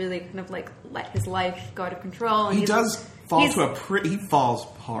and he's really kind of let his life go out of control. And he does fall he falls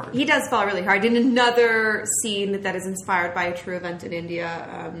hard. He does fall really hard. In another scene that is inspired by a true event in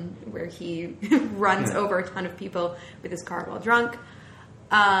India, where he runs over a ton of people with his car while drunk.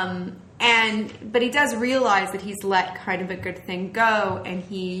 But he does realize that he's let kind of a good thing go, and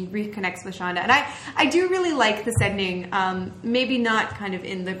he reconnects with Shanda. And I do really like this ending. Maybe not kind of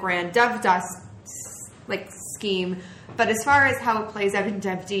in the grand Devdas scheme. But as far as how it plays out in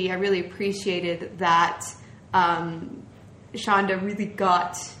Dev.D, I really appreciated that Shonda really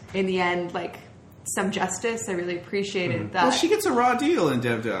got, in the end, some justice. I really appreciated that. Well, she gets a raw deal in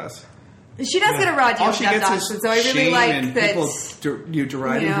Devdas. She does get a raw deal All in she gets Devdas, is so I really shame like and that. People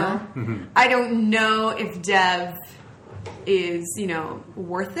deriding her. I don't know if Dev is,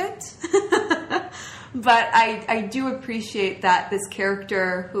 worth it. But I do appreciate that this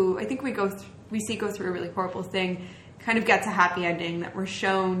character, who I think we see go through a really horrible thing, kind of gets a happy ending. That we're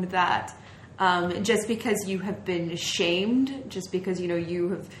shown that just because you have been shamed, just because you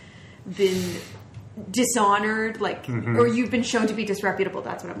have been dishonored, or you've been shown to be disreputable,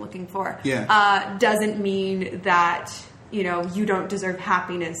 that's what I'm looking for, doesn't mean that you don't deserve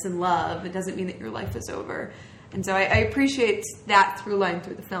happiness and love. It doesn't mean that your life is over. And so I appreciate that through line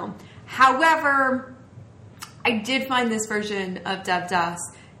through the film. However, I did find this version of Devdas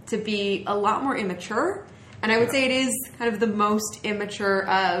to be a lot more immature, and I would say it is kind of the most immature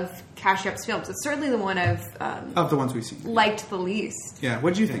of Kashyap's films. It's certainly the one of the ones we've seen, liked the least. Yeah,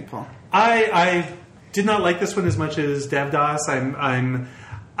 what did you think, Paul? I did not like this one as much as Devdas. I'm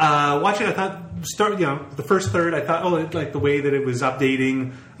watching. I thought the first third. I thought the way that it was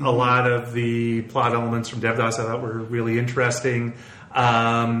updating a lot of the plot elements from Devdas. I thought were really interesting.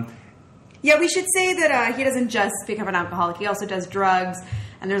 Yeah, we should say that he doesn't just become an alcoholic. He also does drugs,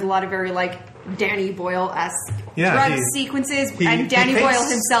 and there's a lot of very Danny Boyle-esque drug sequences. And Danny Boyle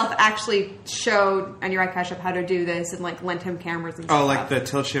himself actually showed Anirudh Kashyap how to do this and lent him cameras and stuff. Oh, like the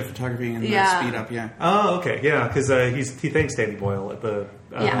tilt shift photography and the speed up, Oh, okay, yeah, because he thanks Danny Boyle at the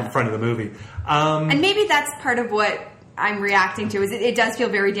front of the movie. And maybe that's part of what I'm reacting to, is it does feel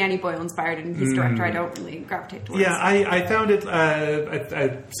very Danny Boyle inspired, and his director I don't really gravitate towards. Yeah, I found it,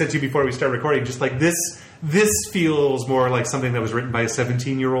 I said to you before we start recording, just this feels more like something that was written by a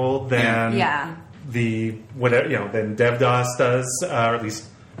 17-year-old than than Devdas does, or at least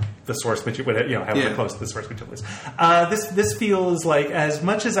the source material, however close the source material is. This feels like, as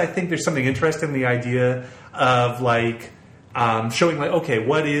much as I think there's something interesting in the idea of showing okay,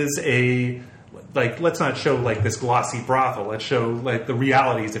 what is a let's not show this glossy brothel. Let's show the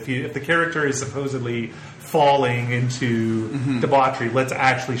realities. If the character is supposedly falling into debauchery, let's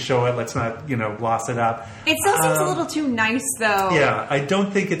actually show it. Let's not gloss it up. It still seems a little too nice, though. Yeah, I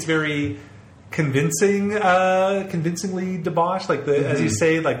don't think it's very convincingly debauched. As you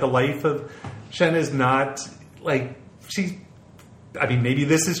say, the life of Shen is not she. I mean, maybe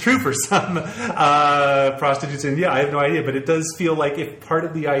this is true for some prostitutes, and I have no idea. But it does feel like if part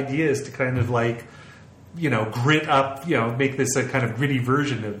of the idea is to kind of grit up, make this a kind of gritty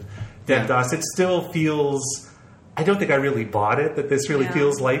version of Devdas, it still feels. I don't think I really bought it. That this really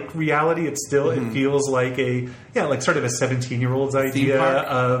feels like reality. It still it feels like a sort of a 17-year-old's idea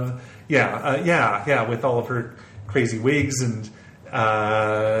of with all of her crazy wigs and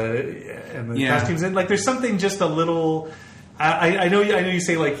the costumes, and there's something just a little. I know you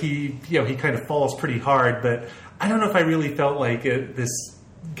say he he kind of falls pretty hard, but I don't know if I really felt this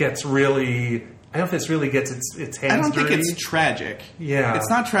gets really. I don't know if this really gets its hands. I don't dirty. think it's tragic. Yeah, it's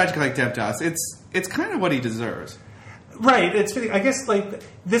not tragic like Devdas. It's kind of what he deserves. Right. It's. I guess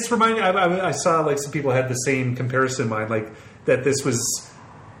this reminded me. I saw some people had the same comparison in mind, that this was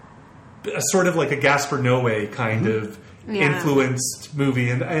a sort of a Gaspar Noé kind of influenced movie,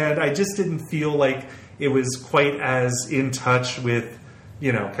 and I just didn't feel like it was quite as in touch with,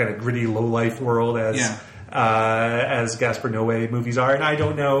 kind of gritty low life world as Gaspar Noé movies are. And I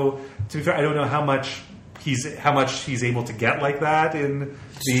don't know, to be fair, I don't know how much he's able to get like that in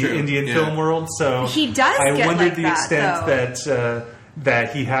the Indian film world. So he does. I wondered the extent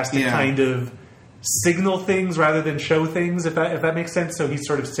that he has to kind of signal things rather than show things, if that makes sense. So he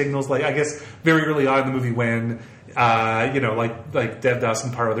sort of signals, I guess, very early on in the movie when like Devdas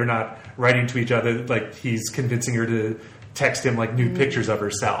and Paro, they're not writing to each other. He's convincing her to text him nude pictures of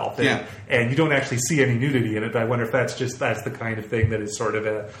herself, and you don't actually see any nudity in it. But I wonder if that's the kind of thing that is sort of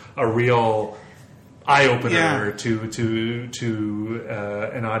a real eye opener to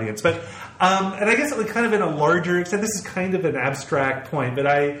an audience. But and I guess kind of in a larger extent, this is kind of an abstract point, but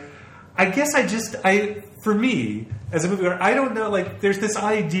I guess for me as a moviegoer, I don't know. There's this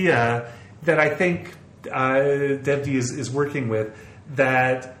idea that I think Dev.D is working with,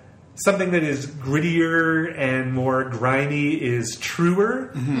 that something that is grittier and more grimy is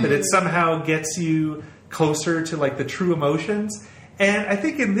truer. That it somehow gets you closer to the true emotions. And I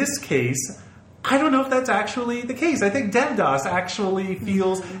think in this case, I don't know if that's actually the case. I think Devdas actually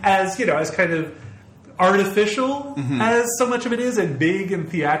feels as kind of artificial as so much of it is, and big and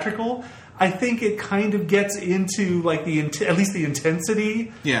theatrical. I think it kind of gets into like at least the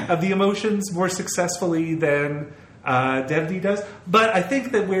intensity of the emotions more successfully than Dev.D does. But I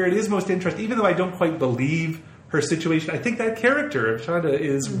think that where it is most interesting, even though I don't quite believe her situation, I think that character of Shonda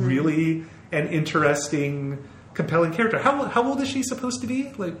is really an interesting, compelling character. How old is she supposed to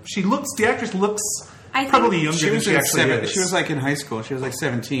be? Like the actress looks probably younger than she actually is. She was like in high school. She was like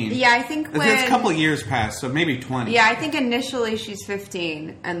 17. Yeah, I think it's a couple of years past, so maybe 20. Yeah, I think initially she's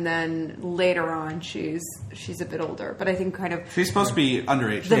 15, and then later on she's a bit older. But I think kind of she's supposed to be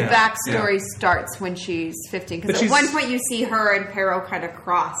underage. The backstory starts when she's 15, because at one point you see her and Perro kind of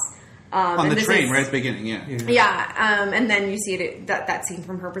cross. On the train, right at the beginning, and then you see that scene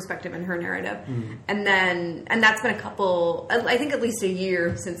from her perspective and her narrative, and that's been I think at least a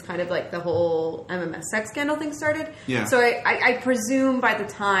year since kind of like the whole MMS sex scandal thing started. Yeah. So I presume by the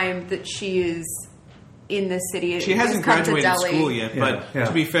time that she is in this city, she hasn't graduated school yet, but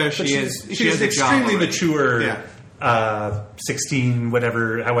to be fair, she has extremely mature. Yeah. 16,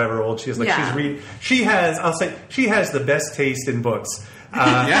 however old she is. She has the best taste in books.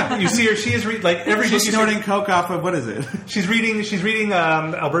 You see her. She is every. She's snorting coke off of what is it? She's reading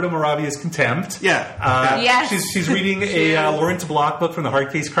Alberto Moravia's Contempt. Yes. She's reading a Lawrence Block book from the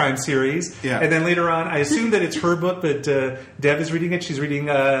Hard Case Crime series. Yeah. And then later on, I assume that it's her book, but Dev is reading it. She's reading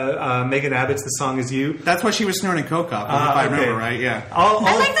Megan Abbott's The Song Is You. That's what she was snorting coke off, if I remember right. Yeah.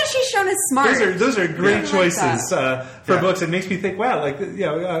 I like that she's shown as smart. Those are great choices for books. It makes me think, wow,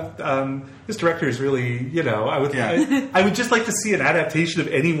 this director is really, I would just like to see an adaptation of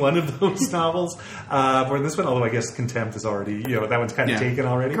any one of those novels more than this one. Although I guess Contempt is already, that one's kind of taken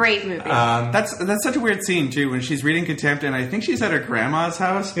already. Great movie. That's such a weird scene too when she's reading Contempt, and I think she's at her grandma's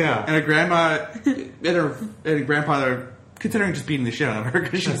house. Yeah, and her grandma and her grandfather considering just beating the shit out of her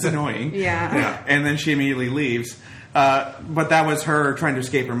because she's annoying. Yeah, and then she immediately leaves. But that was her trying to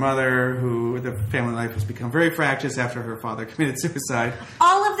escape her mother, who the family life has become very fractious after her father committed suicide.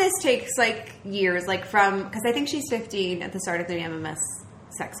 All of this takes years, because I think she's 15 at the start of the MMS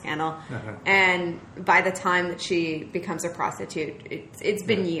sex scandal, and by the time that she becomes a prostitute, it's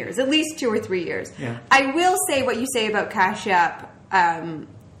been years, at least 2 or 3 years. Yeah. I will say what you say about Cash App,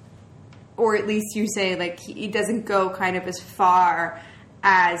 or at least you say he doesn't go kind of as far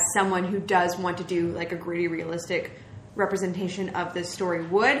as someone who does want to do a gritty, realistic representation of this story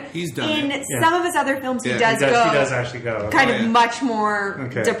would. He's done in some of his other films. He does actually go kind of much more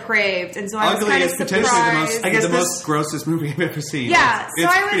depraved, and so I was kind of surprised. The most grossest movie I've ever seen. Yeah,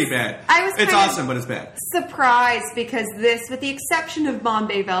 it's pretty bad. It's awesome, but it's bad. Surprised because this, with the exception of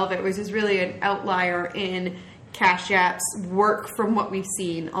Bombay Velvet, which is really an outlier in Cash App's work from what we've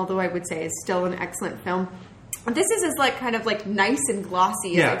seen, although I would say is still an excellent film. This is as nice and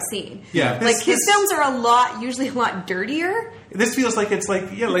glossy as I've seen. Yeah, his films are usually a lot dirtier. This feels like it's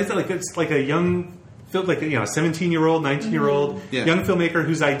it's like a young, 17-year-old, 19-year-old young filmmaker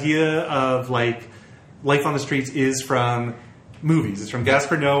whose idea of life on the streets is from movies. It's from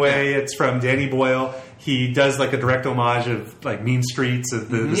Gaspar Noé. It's from Danny Boyle. He does a direct homage of Mean Streets,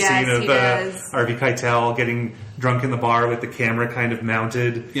 of the scene of Harvey Keitel getting drunk in the bar with the camera kind of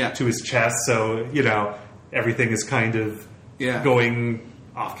mounted to his chest. So everything is kind of going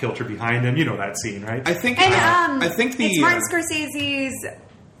off kilter behind him. You know that scene, right? I think it's Martin Scorsese's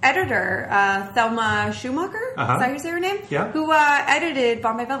editor, Thelma Schumacher. Is that how you say her name? Yeah. Who edited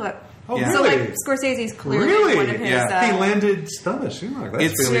Bombay Velvet. Oh, really? So Scorsese's clearly one of his. He landed Thelma Schumacher.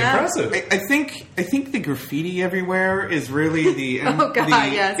 That's really impressive. I think the graffiti everywhere is really the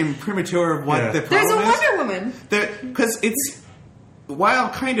imprimatur of what the problem is. There's a Wonder Woman. Because it's. While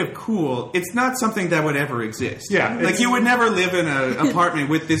kind of cool, it's not something that would ever exist. Yeah, you would never live in an apartment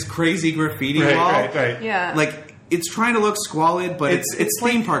with this crazy graffiti wall. Right. Yeah, it's trying to look squalid, but it's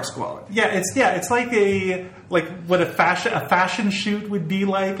theme park squalid. Yeah, it's like what a fashion shoot would be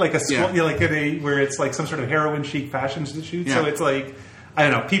like a where it's some sort of heroin chic fashion shoot. Yeah. So it's I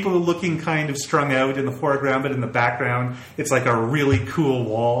don't know, people looking kind of strung out in the foreground, but in the background, it's a really cool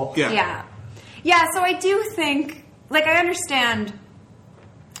wall. Yeah. So I do think I understand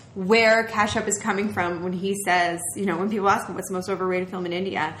where Cash App is coming from when he says, when people ask him what's the most overrated film in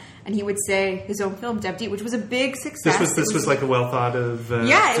India, and he would say his own film, Dev.D, which was a big success. This was a well thought of...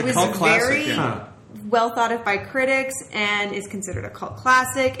 it was very well thought of by critics and is considered a cult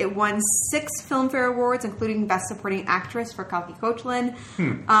classic. It won 6 Filmfare Awards, including Best Supporting Actress for Kalki Koechlin,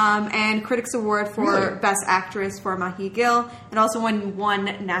 and Critics Award for Best Actress for Mahi Gill, and also won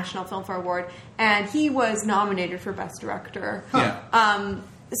 1 National Filmfare Award. And he was nominated for Best Director.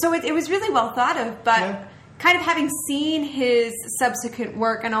 So it was really well thought of, but kind of having seen his subsequent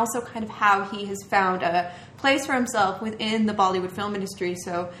work and also kind of how he has found a place for himself within the Bollywood film industry.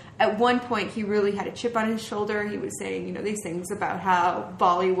 So at one point, he really had a chip on his shoulder. He was saying, you know, these things about how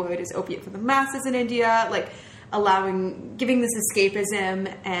Bollywood is opiate for the masses in India, like giving this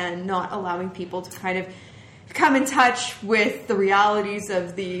escapism and not allowing people to kind of come in touch with the realities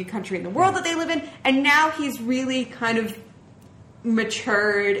of the country and the world that they live in. And now he's really kind of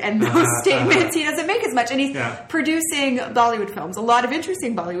matured, and those statements he doesn't make as much. And he's producing Bollywood films, a lot of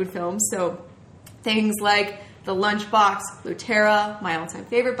interesting Bollywood films. So things like The Lunchbox, Lutera, my all-time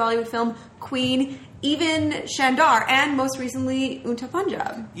favorite Bollywood film, Queen, even Shandar, and most recently Unta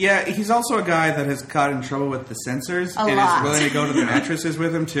Punjab. Yeah, he's also a guy that has got in trouble with the censors A and lot. is willing to go to the mattresses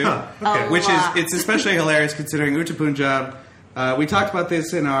with him too. Okay. Which it's especially hilarious considering Unta Punjab. We talked about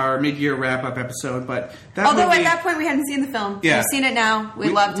this in our mid-year wrap-up episode, but Although at that point we hadn't seen the film. Yeah. We've seen it now. We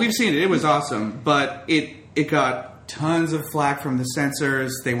loved it. We've seen it. It was awesome, but it got tons of flack from the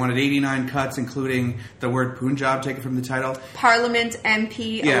censors. They wanted 89 cuts, including the word Punjab taken from the title. Parliament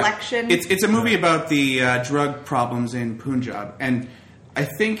MP election. It's a movie about the drug problems in Punjab, and I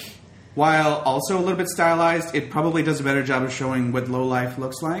think while also a little bit stylized, it probably does a better job of showing what low life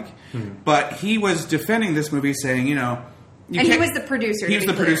looks like. But he was defending this movie, saying, you know, and he was the producer. He was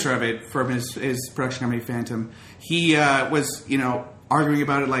the producer of it from his production company, Phantom. He was, you know, arguing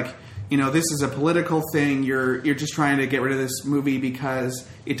about it like, you know, this is a political thing. You're just trying to get rid of this movie because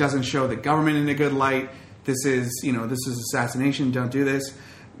it doesn't show the government in a good light. This is assassination. Don't do this.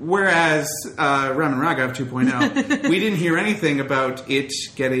 Whereas Raman Raghav 2.0, we didn't hear anything about it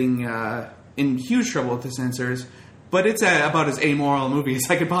getting in huge trouble with the censors. But it's about as amoral a movie as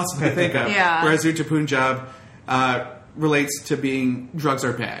I could possibly think of. Yeah. Whereas Uttar Punjab relates to being drugs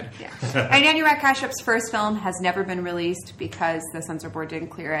are bad. Yeah. And Anurag Kashyap's first film has never been released because the censor board didn't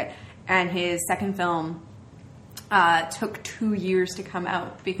clear it. And his second film took 2 years to come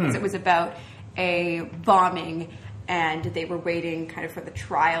out because it was about a bombing, and they were waiting kind of for the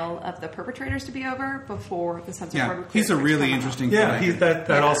trial of the perpetrators to be over before the censor board would clear it. He's a really interesting filmmaker.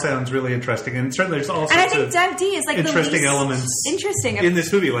 That all sounds really interesting, and certainly there's all sorts and I think Dev.D is like interesting the least elements interesting in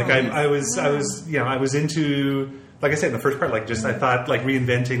this movie. Like I was into, like I said in the first part, like just I thought like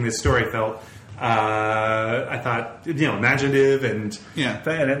reinventing this story felt. I thought, you know, imaginative and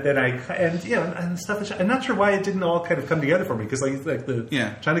and stuff. I'm not sure why it didn't all kind of come together for me because like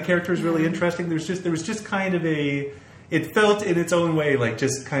the China character is really interesting. There was just kind of it felt in its own way like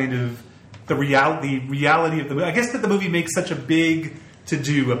just kind of the reality of the movie. I guess that the movie makes such a big to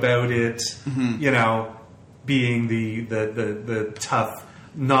do about it, you know, being the tough,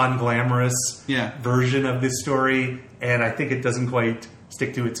 non-glamorous version of this story, and I think it doesn't quite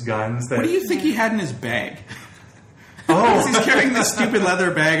stick to its guns. What do you think he had in his bag? Oh, he's carrying this stupid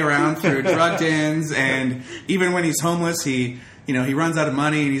leather bag around through drug dens, and even when he's homeless, he runs out of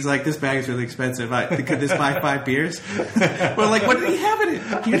money, and he's like, "This bag is really expensive. Could this buy 5 beers?" Well, like, what did he have in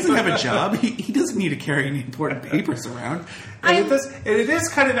it? He doesn't have a job. He doesn't need to carry any important papers around. And it is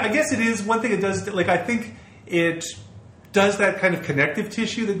kind of. I guess it is one thing it does. Like, I think it does that kind of connective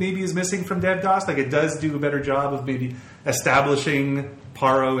tissue that maybe is missing from Devdas. Like, it does do a better job of maybe establishing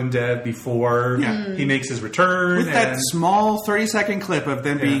Paro and Dev before he makes his return. With that small 30-second clip of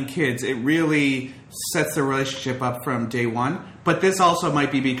them being kids, it really sets the relationship up from day one. But this also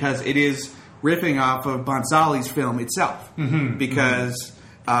might be because it is riffing off of Bhansali's film itself. Because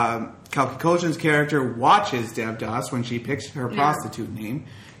Kalki Kojan's character watches Devdas when she picks her prostitute name.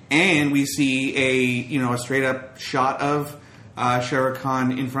 And we see a straight-up shot of Shah Rukh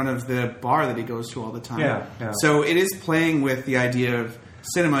Khan in front of the bar that he goes to all the time. So it is playing with the idea of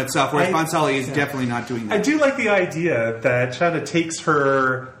cinema itself, whereas Bhansali is definitely not doing that. I do like the idea that Chana takes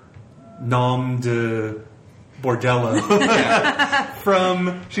her nom de bordello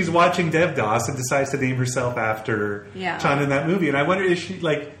from she's watching Devdas and decides to name herself after Chana in that movie. And I wonder, is she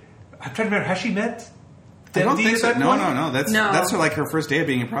like? I'm trying to remember. Has she met? I don't think so. No. That's like her first day of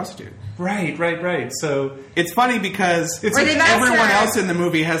being a prostitute. Right. So it's funny because everyone else in the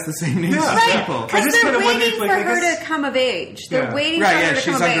movie has the same names as people. Because they're waiting for her to come of age. They're waiting for her to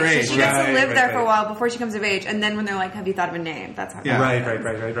come of age. So she gets to live there for a while before she comes of age, and then when they're like, "Have you thought of a name?" That's how.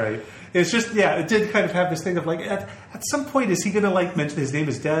 Right. It's just it did kind of have this thing of like at some point is he going to like mention his name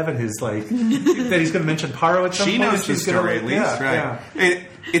is Dev and his like that he's going to mention Paro at some point. She knows the story at least, right?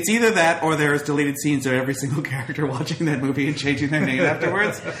 It's either that or there's deleted scenes of every single character watching that movie and changing their name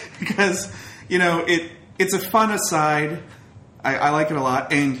afterwards. Because, it's a fun aside. I like it a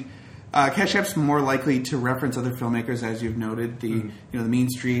lot. And Kashyap's more likely to reference other filmmakers, as you've noted, the Mean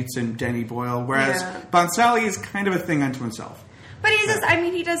Streets and Danny Boyle. Whereas Bhansali is kind of a thing unto himself. But he does. I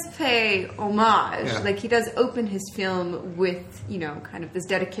mean, he does pay homage. Yeah. Like he does open his film with kind of this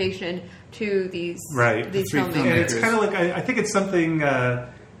dedication to these the three filmmakers. And it's kind of like I think it's something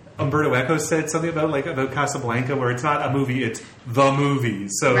Umberto Eco said something about Casablanca, where it's not a movie, it's the movie.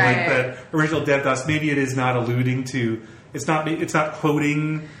 So like that original Devdas, maybe it is not alluding to. It's not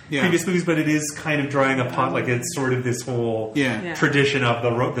quoting previous movies, but it is kind of drawing upon like it's sort of this whole tradition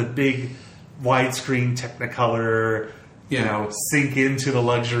of the big widescreen Technicolor. Sink into the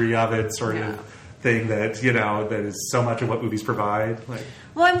luxury of it sort of thing that is so much of what movies provide. Like,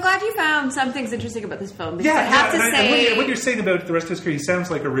 well, I'm glad you found some things interesting about this film. Because I have to say, what you're saying about the rest of his career, he sounds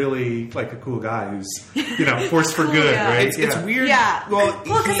like a cool guy who's forced for good, right? It's weird. Yeah. Well,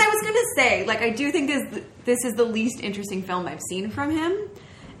 because I was going to say, like, I do think this is the least interesting film I've seen from him.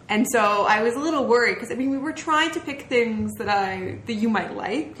 And so I was a little worried because, I mean, we were trying to pick things that you might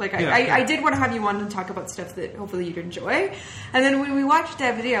like. Like, I did want to have you on and talk about stuff that hopefully you'd enjoy. And then when we watched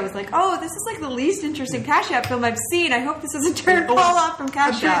Dev.D, I was like, oh, this is like the least interesting Cash App film I've seen. I hope this doesn't turn Paul off from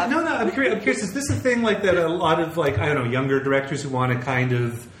Cash App. No, I'm curious. Is this a thing like that a lot of, like, I don't know, younger directors who want to kind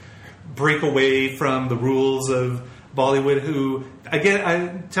of break away from the rules of Bollywood who,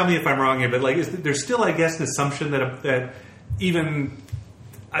 again, tell me if I'm wrong here, but like, there's still, I guess, an assumption that even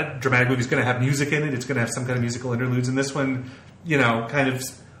a dramatic movie is going to have music in it. It's going to have some kind of musical interludes. And this one, kind of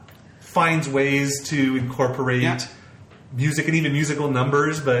finds ways to incorporate music and even musical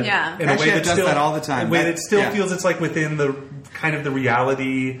numbers, but in a way that does that all the time. In a way that still feels it's like within the kind of the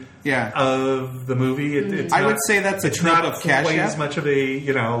reality of the movie. It's I would say that's it's not quite as much of a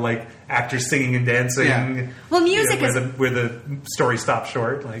like actors singing and dancing. Yeah. Well, music is where the story stops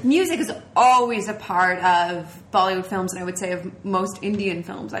short. Like music is always a part of Bollywood films, and I would say of most Indian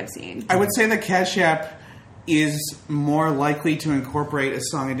films I've seen. I would say that Cash App is more likely to incorporate a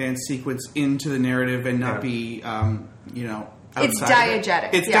song and dance sequence into the narrative and not be it's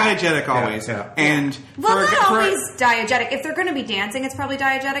diegetic. It's diegetic always. And not always diegetic. If they're going to be dancing, it's probably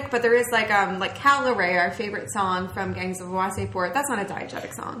diegetic. But there is like Calorie, our favorite song from Gangs of Wasseypur. That's not a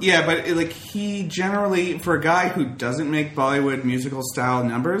diegetic song. Yeah, but he generally, for a guy who doesn't make Bollywood musical style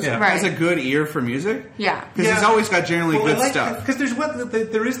numbers, has a good ear for music. Yeah, because he's always got generally good stuff. Because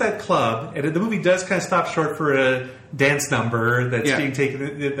there is that club, and the movie does kind of stop short for a dance number that's being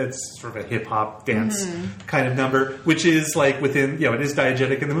taken. That's sort of a hip hop dance kind of number, which is like within it is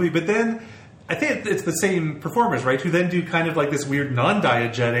diegetic in the movie. But then I think it's the same performers, right, who then do kind of like this weird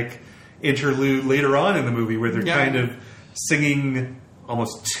non-diegetic interlude later on in the movie where they're kind of singing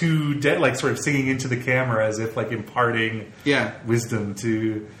almost like sort of singing into the camera as if like imparting wisdom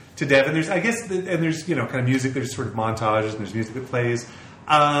to Dev. And there's kind of music. There's sort of montages and there's music that plays.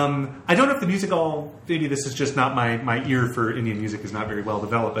 I don't know if the music maybe this is just not my ear for Indian music is not very well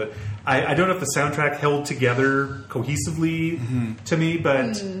developed, but I don't know if the soundtrack held together cohesively to me,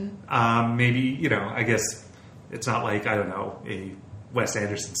 but maybe, I guess it's not like, I don't know, a Wes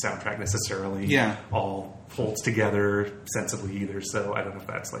Anderson soundtrack necessarily all holds together sensibly either, so I don't know if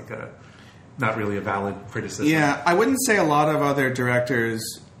that's like not really a valid criticism. Yeah, I wouldn't say a lot of other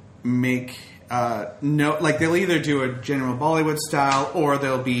directors make... they'll either do a general Bollywood style or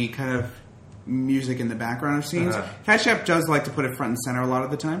there'll be kind of music in the background of scenes. Cash App does like to put it front and center a lot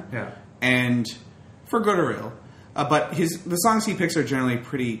of the time. Yeah. And for good or ill. But the songs he picks are generally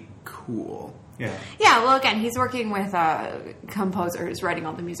pretty cool. Yeah. Yeah, well, again, he's working with composers writing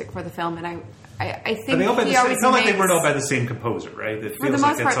all the music for the film, and I think he always it's not like they weren't all by the same composer, right? It for the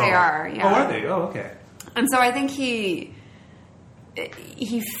most part, they are. Yeah. Oh, are they? Oh, okay. And so I think he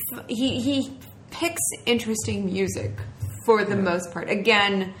picks interesting music for the most part.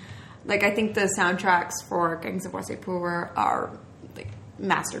 Again, like I think the soundtracks for Gangs of Wasseypur are like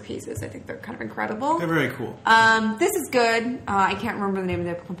masterpieces. I think they're kind of incredible. They're very cool. This is good. I can't remember the name of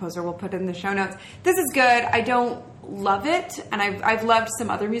the composer. We'll put it in the show notes. This is good. I don't love it, and I've loved some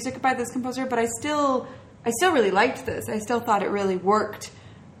other music by this composer, but I still really liked this. I still thought it really worked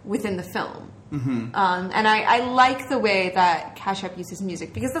within the film. And I like the way that Cash App uses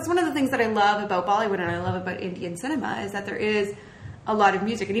music, because that's one of the things that I love about Bollywood and I love about Indian cinema is that there is a lot of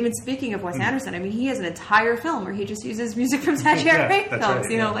music. And even speaking of Wes Anderson, I mean, he has an entire film where he just uses music from Satyajit Ray films.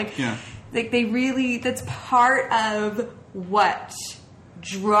 Like they really, that's part of what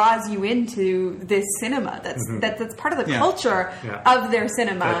draws you into this cinema. That's part of the culture of their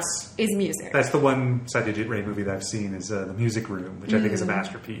cinema is music. That's the one Satyajit Ray movie that I've seen is The Music Room, which I think is a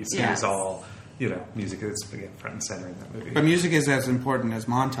masterpiece. Yes. It is all... music is again front and center in that movie. But music is as important as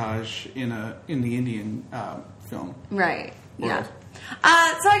montage in the Indian film. Right. world. Yeah.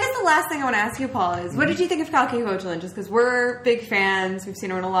 So I guess the last thing I want to ask you, Paul, is what did you think of Kalki Hoagland? Just because we're big fans, we've seen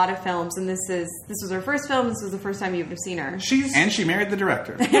her in a lot of films, and this was her first film. This was the first time you've seen her. And she married the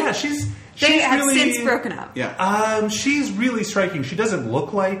director. Yeah, they have really, since broken up. Yeah. She's really striking. She doesn't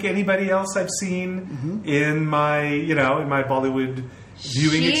look like anybody else I've seen in my Bollywood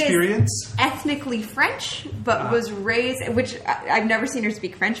viewing experience. Is ethnically French, but was raised, which I've never seen her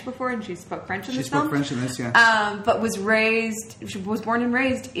speak French before, and she spoke French in this film. She spoke French in this, yeah. But she was born and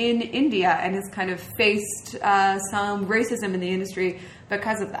raised in India and has kind of faced some racism in the industry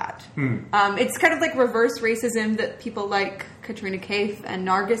because of that. It's kind of like reverse racism that people like Katrina Kaif and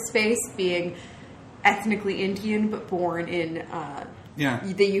Nargis face, being ethnically Indian but born in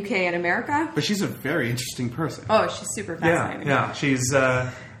the UK and America. But she's a very interesting person. Oh, she's super fascinating. Yeah. She's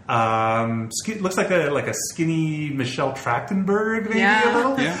looks like a skinny Michelle Trachtenberg, maybe a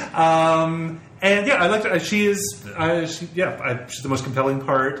little. Yeah. And I liked her. She's the most compelling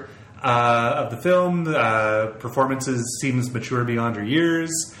part of the film. Performances seems mature beyond her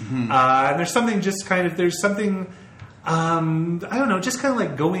years. And there's something I don't know, just kind of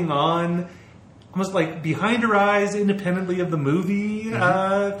like going on, almost like behind her eyes, independently of the movie.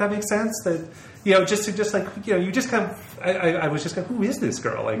 If that makes sense. That you just kind of. I was just like, who is this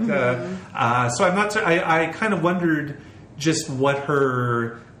girl? Like, so I'm not. I kind of wondered just what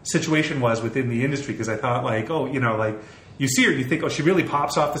her situation was within the industry, because I thought you see her, you think, she really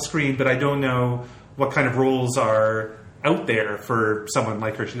pops off the screen, but I don't know what kind of roles are out there for someone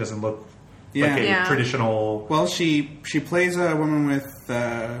like her. She doesn't look like a traditional. Well, she plays a woman with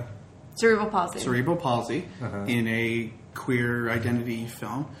cerebral palsy in a queer identity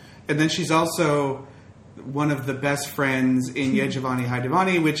film, and then she's also one of the best friends in Ye Jawani Hai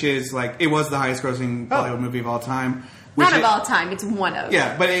Diwani, which is it was the highest grossing Bollywood movie of all time. Not of all time, it's one of.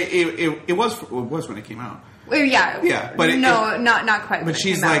 Yeah, but it was when it came out. Well, yeah, but not quite. But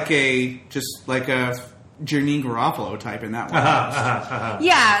she's like a Janine Garofalo type in that one.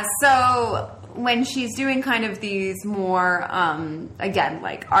 Yeah, so when she's doing kind of these more again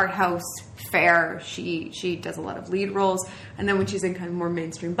like art house fare, she does a lot of lead roles, and then when she's in kind of more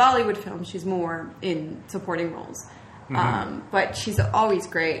mainstream Bollywood films, she's more in supporting roles. But she's always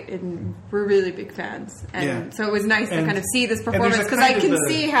great, and we're really big fans, and so it was nice to kind of see this performance, because I can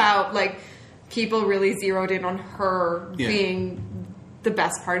see how people really zeroed in on her being the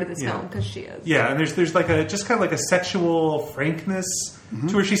best part of this film, because she is. Yeah, and there's like a just kind of like a sexual frankness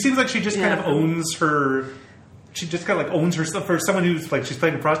to her. She seems like she just kind of owns her. She just kind of owns herself. For someone who's she's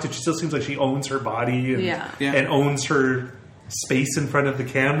playing a prostitute, she still seems like she owns her body and owns her space in front of the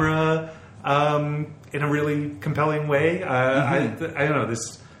camera in a really compelling way. I don't know.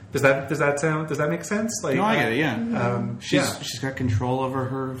 Does that make sense? No, I get it. Yeah, she's got control over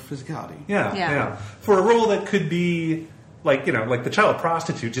her physicality. Yeah. For a role that could be like the child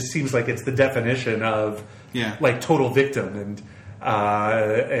prostitute, just seems like it's the definition of total victim, and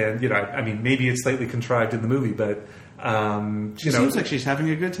I mean, maybe it's slightly contrived in the movie, but she seems like she's having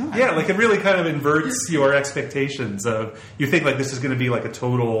a good time. Yeah, it really kind of inverts your expectations of, you think this is going to be a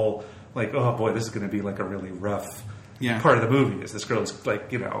total oh boy, this is going to be a really rough part of the movie. Is this girl's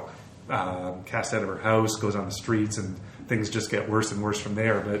cast out of her house, goes on the streets, and things just get worse and worse from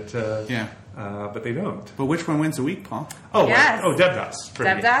there. But they don't. But which one wins the week, Paul? Oh, yes. Devdas.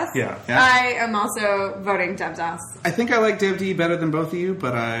 Devdas? Yeah. I am also voting Devdas. I think I like Dev.D better than both of you,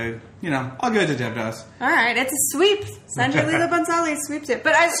 but I'll go to Devdas. All right, it's a sweep. Sanjay Leela Bhansali sweeps it.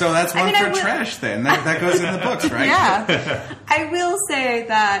 But so that's one for trash then. That goes in the books, right? Yeah. I will say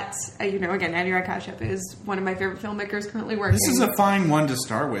that, again, Anurag Kashyap is one of my favorite filmmakers currently working. This is a fine one to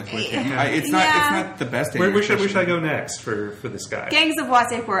start with him. It's not the best. Where should I go next for this guy? Gangs of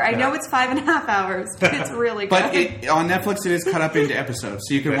Wasseypur. I know it's 5.5 hours, but it's really good. But on Netflix, it is cut up into episodes,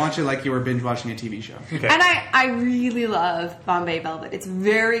 so you can watch it like you were binge watching a TV show. Okay. And I really love Bombay Velvet. It's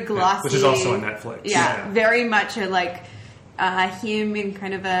very glossy. Which is also on Netflix. Yeah, very much him in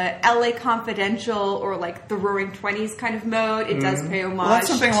kind of a LA Confidential or the Roaring Twenties kind of mode. It does pay homage that's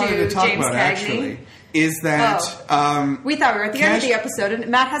something to I wanted to talk James about, Cagney. Actually. Is that... we thought we were at the end of the episode, and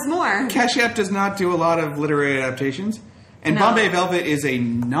Matt has more. Kashyap does not do a lot of literary adaptations. And Bombay Velvet is a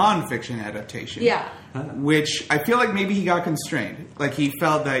non-fiction adaptation. Yeah. Which I feel like maybe he got constrained. He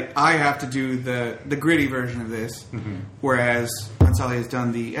felt that I have to do the gritty version of this, whereas Bhansali has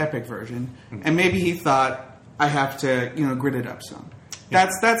done the epic version. And maybe he thought, I have to, grit it up some.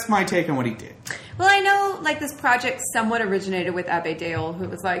 That's my take on what he did. Well, I know, this project somewhat originated with Abhay Deol, who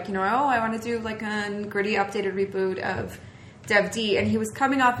was I want to do, a gritty, updated reboot of Dev.D, and he was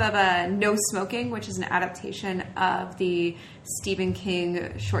coming off of No Smoking, which is an adaptation of the Stephen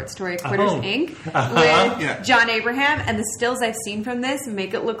King short story Critters, Inc. with John Abraham, and the stills I've seen from this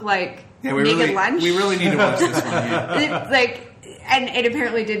make it look like Naked Lunch. We really need to watch this one. Yeah. And it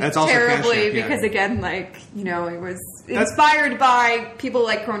apparently did terribly because, again, it was inspired by people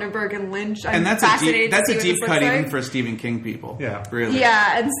like Cronenberg and Lynch. That's a deep cut even for Stephen King people. Yeah, really.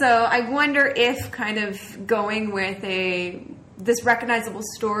 Yeah, and so I wonder if kind of going with this recognizable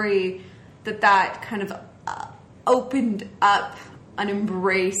story that kind of opened up an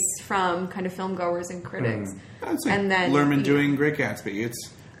embrace from kind of film goers and critics. It's like Lerman doing Great Gatsby. It's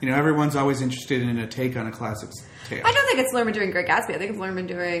everyone's always interested in a take on a classic tale. I don't think it's Lerman doing Great Gatsby. I think it's Lerman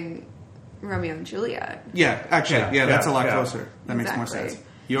doing Romeo and Juliet. Yeah, actually, that's a lot closer. That makes more sense.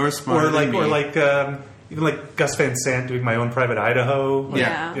 You're smarter than me. Even like Gus Van Sant doing My Own Private Idaho.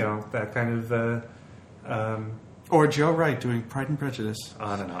 That kind of. Or Joe Wright doing Pride and Prejudice.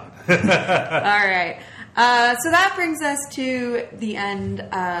 On and on. All right. So that brings us to the end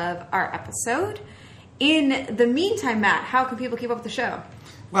of our episode. In the meantime, Matt, how can people keep up with the show?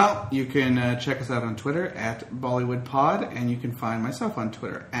 Well, you can check us out on Twitter at BollywoodPod, and you can find myself on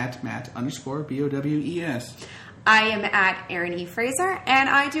Twitter at Matt_BOWES. I am at Erin E. Fraser, and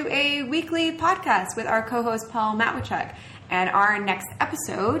I do a weekly podcast with our co-host Paul Matwychuk. And our next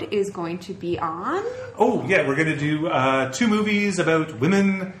episode is going to be on... Oh, yeah, we're going to do 2 movies about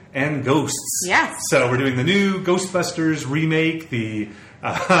women and ghosts. Yes. So we're doing the new Ghostbusters remake,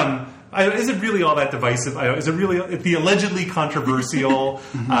 is it really all that divisive? Is it really the allegedly controversial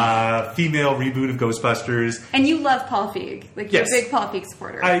female reboot of Ghostbusters? And you love Paul Feig. You're a big Paul Feig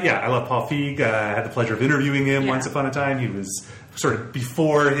supporter. I love Paul Feig. I had the pleasure of interviewing him once upon a time. He was sort of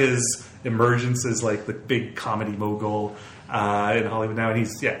before his emergence as the big comedy mogul in Hollywood now. And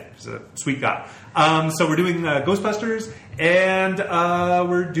he's a sweet guy. So we're doing Ghostbusters, and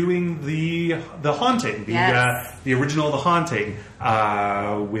we're doing the Haunting, the original The Haunting,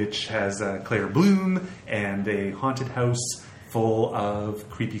 which has Claire Bloom and a haunted house full of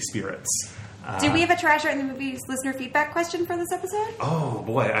creepy spirits. Do we have a Trash Art in the Movies listener feedback question for this episode? Oh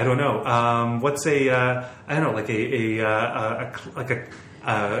boy, I don't know. What's a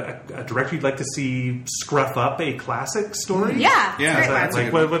director you'd like to see scruff up a classic story?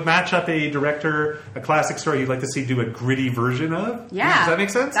 Would match up a director, a classic story you'd like to see do a gritty version of? Yeah. Does that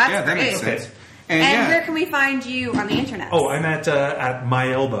make sense? That makes sense. Okay. And where can we find you on the internet? Oh, I'm at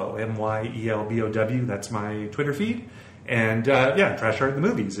My Elbow, MYELBOW. That's my Twitter feed. And Trash Art in the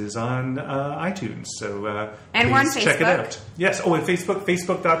Movies is on iTunes. So and we're on Facebook. Check it out. Yes. Oh, and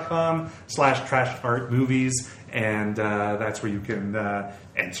Facebook.com/TrashArtMovies. And that's where you can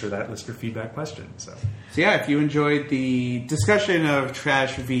answer that listener feedback question. So if you enjoyed the discussion of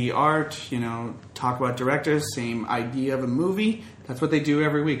trash v art, talk about directors, same idea of a movie, that's what they do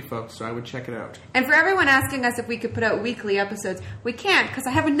every week, folks. So I would check it out. And for everyone asking us if we could put out weekly episodes, we can't because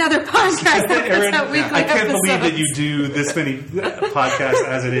I have another podcast that puts out weekly episodes. I can't believe that you do this many podcasts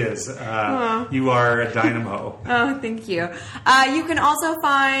as it is. You are a dynamo. Oh, thank you. You can also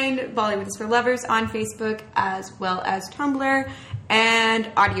find Bollywood is for Lovers on Facebook as well as Tumblr and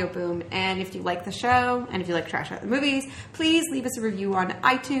Audio Boom. And if you like the show and if you like Trash Art the Movies, please leave us a review on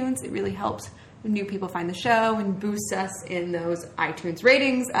iTunes. It really helps new people find the show and boosts us in those iTunes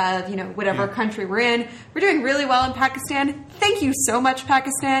ratings of, whatever country we're in. We're doing really well in Pakistan. Thank you so much,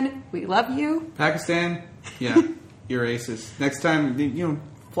 Pakistan. We love you. Pakistan, you're aces. Next time,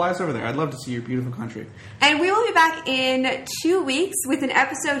 fly us over there. I'd love to see your beautiful country. And we will be back in 2 weeks with an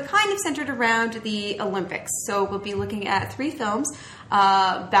episode kind of centered around the Olympics. So we'll be looking at 3 films.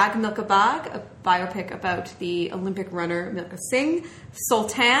 Bag Milkha Bag, a biopic about the Olympic runner Milkha Singh.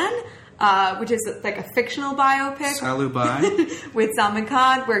 Sultan, which is like a fictional biopic with Salman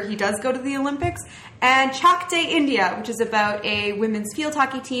Khan, where he does go to the Olympics. And Chak De India, which is about a women's field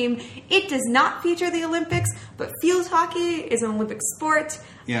hockey team. It does not feature the Olympics, but field hockey is an Olympic sport.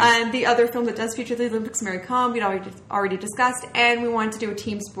 Yeah. And the other film that does feature the Olympics, Mary Kom, we'd already discussed. And we wanted to do a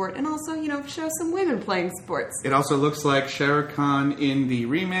team sport and also, show some women playing sports. It also looks like Shah Rukh Khan in the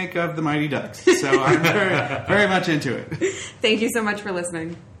remake of The Mighty Ducks. So I'm very, very much into it. Thank you so much for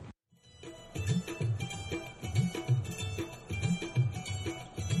listening.